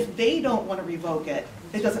 And if they don't want to revoke it,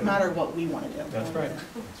 it doesn't matter what we want to do. That's right.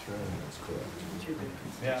 That's right. That's correct.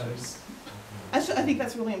 Yeah, there's I think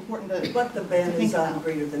that's really important to. But the ban to think is on about.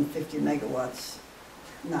 greater than 50 megawatts,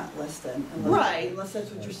 not less than. Right. Unless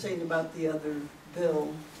that's what you're saying about the other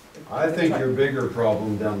bill. I think your bigger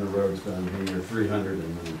problem down the road is gonna be your 300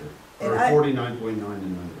 and under, or And I- 49.9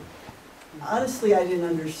 and under. Honestly, I didn't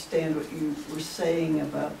understand what you were saying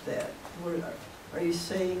about that. Are you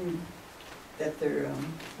saying that they're,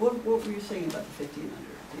 what were you saying about the 50 and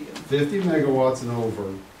under? 50 megawatts and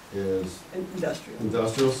over is Industrial.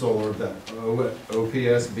 industrial solar that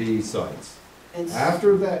OPSB sites. And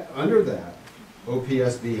After that, under that,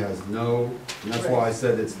 OPSB has no, and that's why I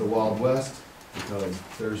said it's the Wild West, because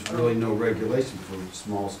there's really no regulation for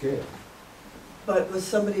small scale. But was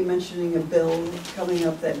somebody mentioning a bill coming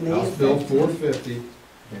up that may House affect? Bill 450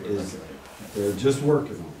 is, they're just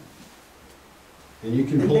working on it. And you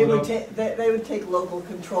can And pull they it would up. take, they would take local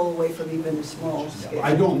control away from even the small scale?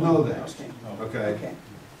 I don't know that, Okay. okay? Okay.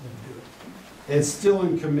 It's still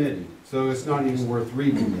in committee, so it's not even worth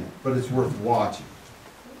reading yet, but it's worth watching.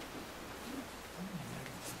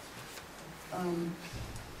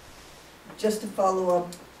 Just to follow up,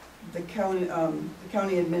 the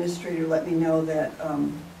county administrator let me know that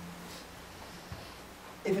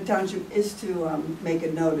if a township is to make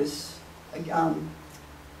a notice,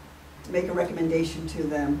 make a recommendation to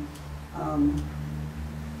them,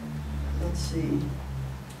 let's see,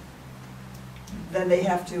 then they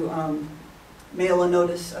have to mail a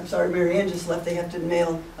notice. I'm sorry, Mary Ann just left. They have to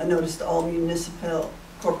mail a notice to all municipal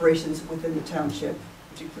corporations within the township,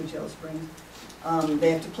 which includes Yellow Springs.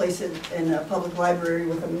 They have to place it in a public library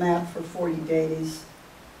with a map for 40 days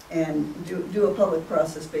and do a public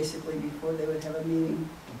process basically before they would have a meeting,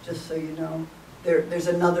 just so you know. There's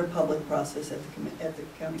another public process at the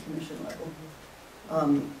county commission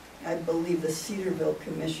level. I believe the Cedarville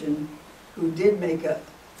Commission, who did make a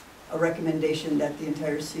recommendation that the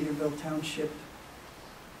entire Cedarville Township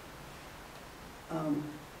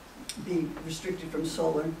be restricted from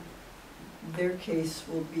solar, their case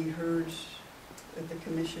will be heard at the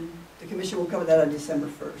commission. The commission will cover that on December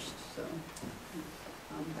 1st, so.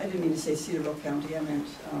 I didn't mean to say Cedarville County, I meant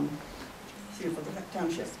Cedarville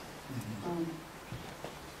Township.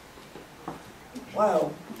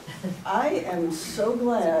 Wow, I am so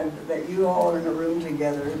glad that you all are in a room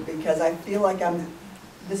together, because I feel like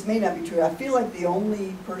this may not be true, I feel like the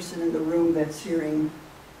only person in the room that's hearing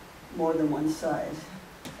more than one side.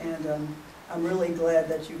 And I'm really glad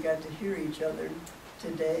that you got to hear each other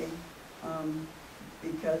today,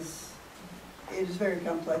 because it is very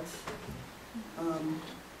complex.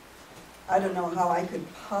 I don't know how I could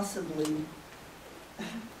possibly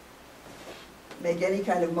make any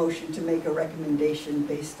kind of motion to make a recommendation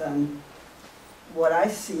based on what I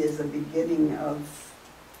see as the beginning of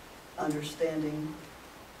understanding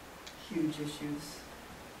huge issues.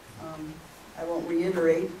 I won't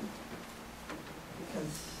reiterate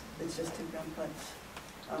because it's just too complex.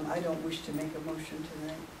 I don't wish to make a motion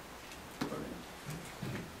tonight.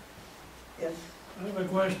 Yes? I have a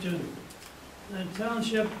question. The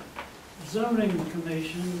Township Zoning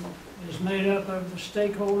Commission is made up of the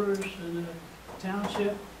stakeholders in the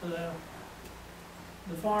township, the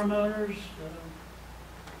farm owners.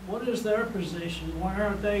 What is their position? Why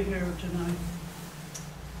aren't they here tonight?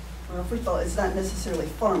 Well, first of all, it's not necessarily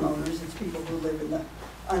farm owners, it's people who live in the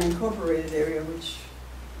unincorporated area, which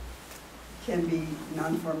can be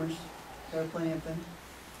non-farmers. There are plenty of them.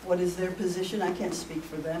 What is their position? I can't speak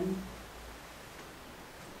for them.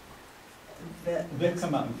 They've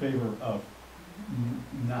come out in favor of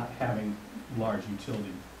not having large utility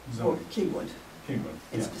Or zoning. Kingwood, Kingwood,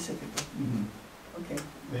 yeah. specifically. Mhm. Okay.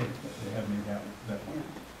 They have made that one.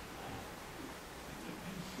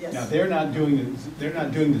 Yes. Now, they're not doing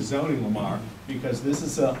the zoning, Lamar, because this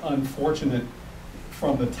is unfortunate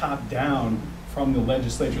from the top down, from the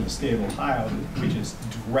legislature of the state of Ohio, which is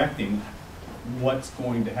directing what's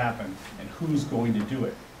going to happen and who's going to do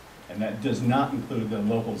it. And that does not include the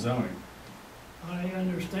local zoning. I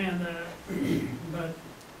understand that, but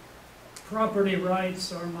property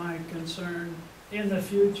rights are my concern. In the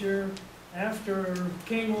future, after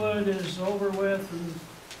Kingwood is over with and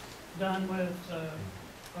done with,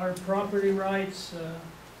 our property rights,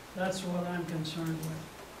 that's what I'm concerned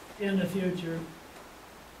with. In the future,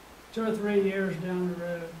 2 or 3 years down the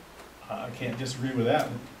road. I can't disagree with that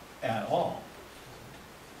at all.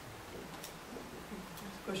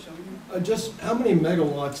 Question. Just how many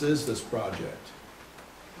megawatts is this project?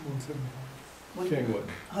 175. Kingwood.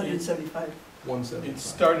 175. 175. It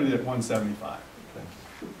started at 175.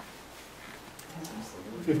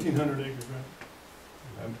 1,500 acres, right?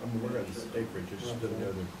 I'm aware of this acreage, I just didn't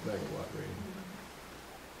know the megawatt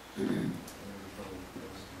rating.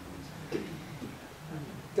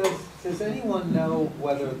 Does Does anyone know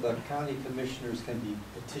whether the county commissioners can be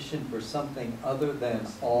petitioned for something other than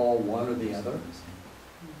all one or the other?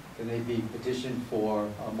 Can they be petitioned for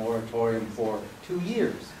a moratorium for 2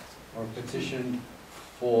 years? Or petitioned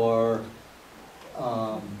for,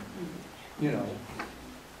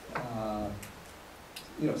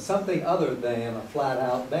 something other than a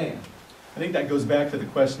flat-out ban? I think that goes back to the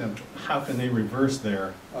question of how can they reverse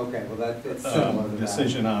their Okay, well, it's similar to that.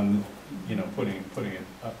 decision on, putting it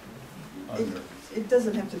up under. It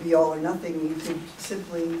doesn't have to be all or nothing. You could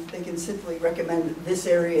they can simply recommend this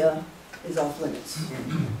area is off limits.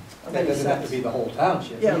 That doesn't have to be the whole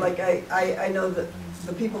township. Yeah, like I know that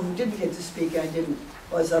the people who didn't get to speak, I didn't,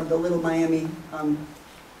 was the Little Miami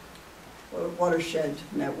Watershed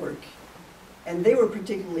Network. And they were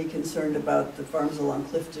particularly concerned about the farms along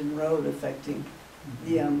Clifton Road affecting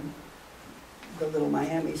the Little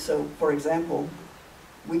Miami. So, for example,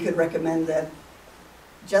 we could recommend that,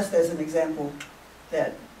 just as an example,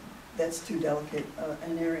 that's too delicate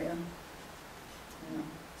an area.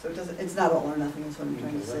 So it's not all or nothing, is what I'm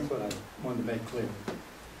trying to say. That's what I wanted to make clear.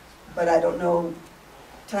 But I don't know,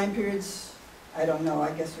 time periods, I don't know.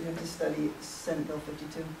 I guess we'd have to study Senate Bill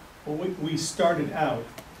 52. Well, we started out,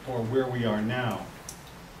 or where we are now,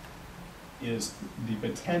 is the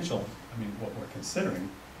potential, what we're considering,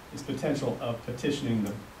 is potential of petitioning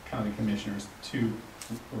the county commissioners to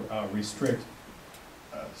restrict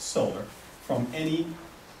solar from any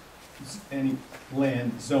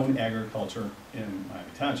land zone agriculture in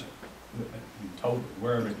Miami Township, totally,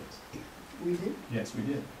 wherever it is. We did? Yes, we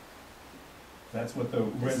did. That's what the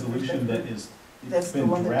resolution that is, That's it's the been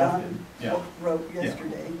one that drafted. Don wrote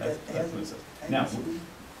yesterday. Yeah, that's what it says. I Now, haven't seen-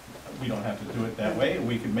 we don't have to do it that way.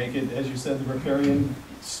 We could make it, as you said, the riparian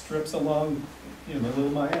strips along, the Little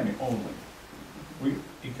Miami only.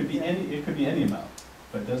 It could be any amount,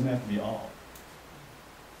 but it doesn't have to be all.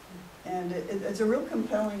 And it's a real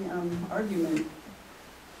compelling argument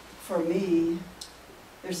for me.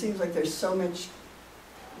 There seems like there's so much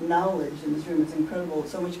knowledge in this room. It's incredible,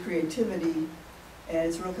 so much creativity. And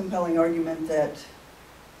it's a real compelling argument that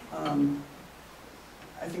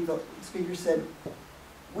I think the speaker said,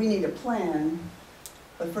 we need a plan,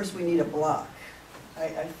 but first we need a block.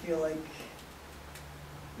 I feel like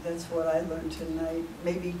that's what I learned tonight.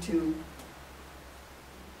 Maybe to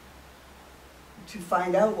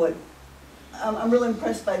find out what, I'm really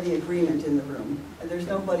impressed by the agreement in the room. There's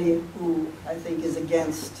nobody who I think is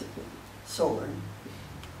against solar.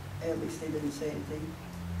 At least they didn't say anything.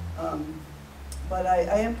 But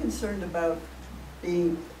I am concerned about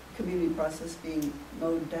community process being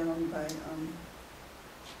mowed down by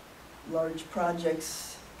large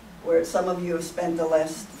projects where some of you have spent the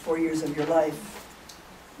last 4 years of your life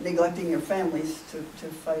neglecting your families to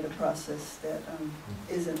fight a process that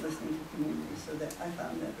isn't listening to community. So that I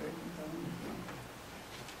found that very compelling.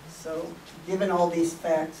 So given all these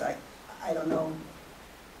facts, I don't know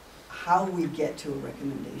how we get to a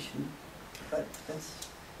recommendation, but that's...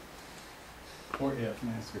 Or if. Can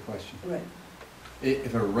I ask a question? Right.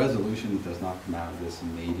 If a resolution does not come out of this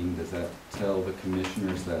meeting, does that tell the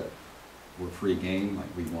commissioners that we're free game, like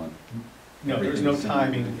we want? No, there's no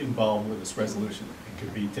timing involved with this resolution. It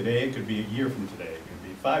could be today, it could be a year from today, it could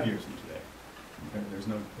be 5 years from today. There's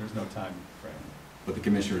no time frame. But the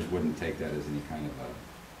commissioners wouldn't take that as any kind of a...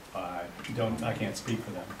 I can't speak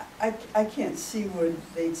for them. I can't see where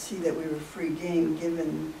they'd see that we were free game,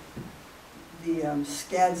 given the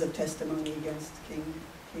scads of testimony against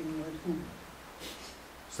Kingwood.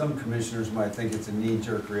 Some commissioners might think it's a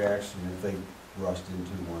knee-jerk reaction if they rushed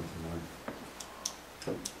into one tonight.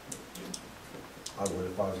 I would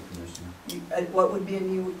if I was a commissioner. What would be a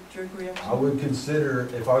knee-jerk reaction? I would consider,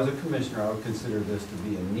 if I was a commissioner, I would consider this to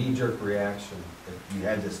be a knee-jerk reaction. If you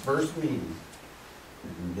had this first meeting,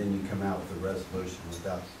 and then you come out with a resolution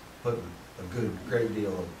without putting a great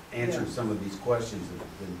deal of answering some of these questions that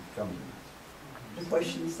have been coming. The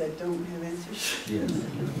questions that don't have answers? Yes.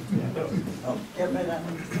 Oh, get rid of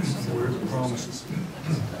them. Where's the promises?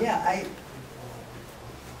 Yeah,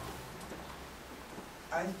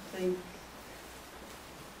 I think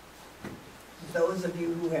those of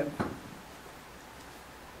you who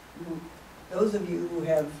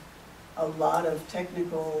have a lot of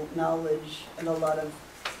technical knowledge and a lot of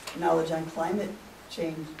knowledge on climate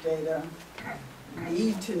change data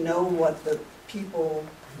need to know what the people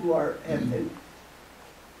who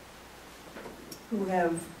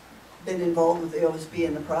have been involved with the OSB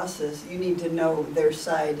in the process, you need to know their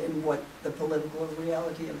side and what the political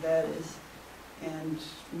reality of that is. And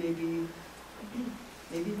maybe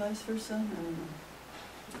vice versa, I don't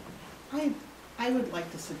know. I would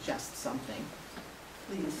like to suggest something.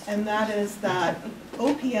 Please. And that is that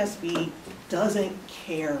OPSB doesn't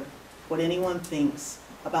care what anyone thinks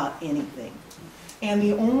about anything. And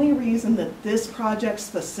the only reason that this project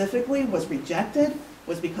specifically was rejected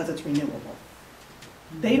was because it's renewable.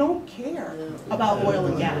 They don't care about oil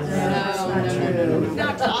and gas.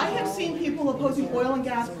 I have seen people opposing oil and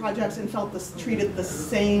gas projects and felt treated the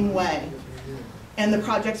same way. And the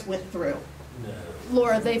projects went through.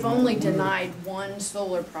 Laura, they've only denied one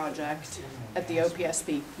solar project at the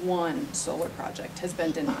OPSB. One solar project has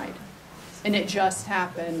been denied. And it just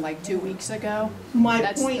happened like 2 weeks ago. My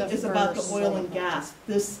That's point the is about the first oil solar and gas.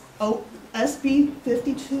 This SB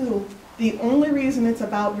 52, the only reason it's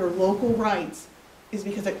about your local rights is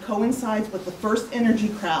because it coincides with the First Energy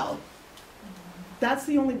crowd. That's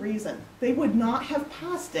the only reason. They would not have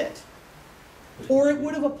passed it, or it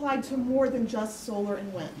would have applied to more than just solar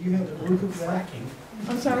and wind. You have proof of that?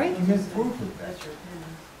 I'm sorry? You have proof of that?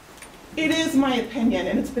 It is my opinion,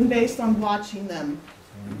 and it's been based on watching them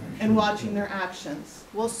and watching their actions.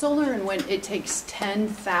 Well, solar and wind, it takes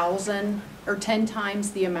 10,000 or 10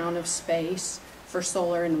 times the amount of space for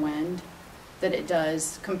solar and wind that it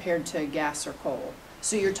does compared to gas or coal.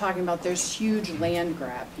 So you're talking about there's huge land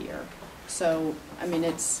grab here. So, I mean,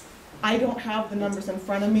 it's... I don't have the numbers in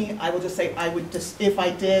front of me. I will just say I would if I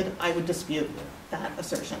did, I would dispute that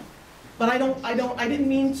assertion. But I didn't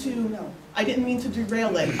mean to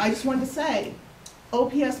derail it. I just wanted to say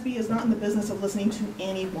OPSB is not in the business of listening to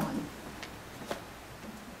anyone.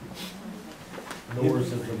 Nor is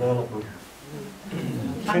the developer.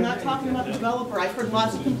 I'm not talking about the developer. I've heard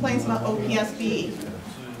lots of complaints about OPSB.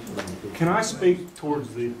 Can I speak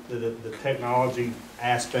towards the technology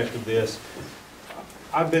aspect of this?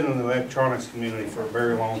 I've been in the electronics community for a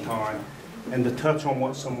very long time, and to touch on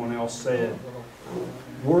what someone else said,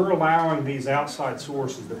 we're allowing these outside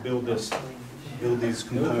sources to build these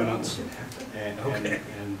components and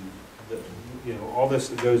all this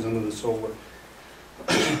that goes into the solar.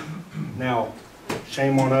 Now,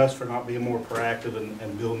 shame on us for not being more proactive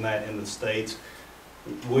and building that in the States.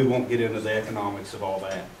 We won't get into the economics of all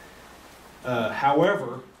that.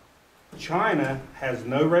 However, China has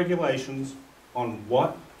no regulations on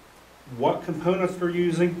what components they're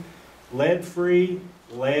using. Lead-free,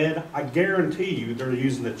 lead, I guarantee you they're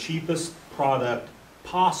using the cheapest product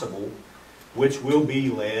possible, which will be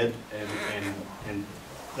lead and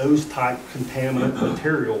those type contaminant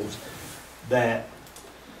materials that,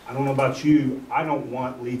 I don't know about you, I don't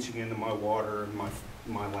want leaching into my water and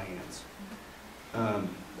my lands.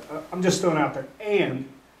 I'm just throwing out there. And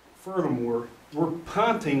furthermore, we're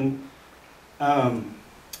punting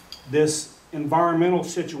this environmental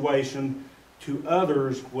situation to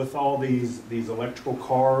others with all these electrical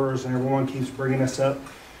cars, and everyone keeps bringing this up.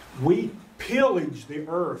 We pillage the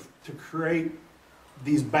earth to create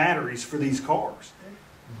these batteries for these cars.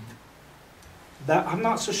 I'm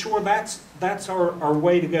not so sure that's our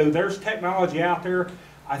way to go. There's technology out there.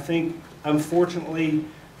 I think, unfortunately,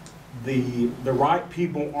 the right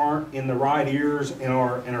people aren't in the right ears in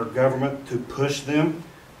our government to push them.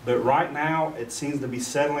 But right now, it seems to be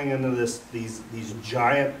settling into these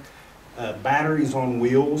giant batteries on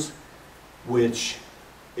wheels, which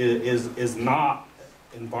is not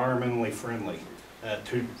environmentally friendly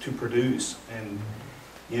to produce. And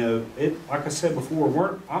like I said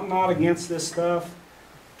before, I'm not against this stuff.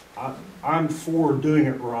 I'm for doing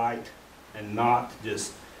it right and not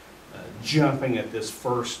just jumping at this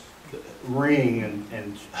first ring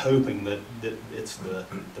and hoping that it's the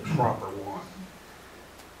proper one.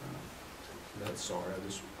 Sorry,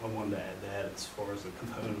 I wanted to add that as far as the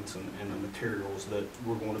components and the materials that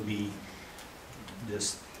we're going to be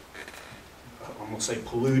just, I'm going to say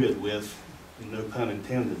polluted with, no pun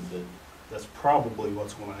intended, but that's probably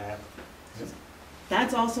what's going to happen.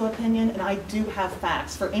 That's also opinion, and I do have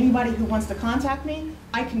facts. For anybody who wants to contact me,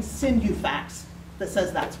 I can send you facts that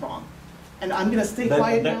says that's wrong. And I'm going to stay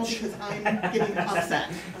quiet now because I'm getting upset.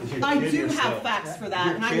 I do have facts for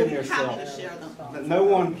that, and I will be happy to share them.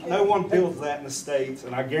 No one builds that in the States,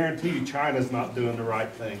 and I guarantee you China's not doing the right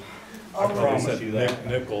thing. I promise you that.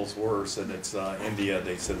 Nickel's worse, and it's India.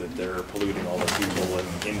 They said that they're polluting all the people in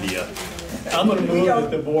India. I'm going to move that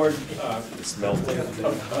the board It's melting.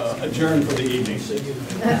 adjourn for the evening.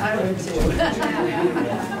 I would too.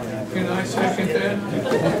 Can I second that?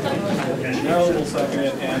 Cheryl will second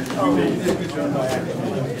it, and we will adjourn by action.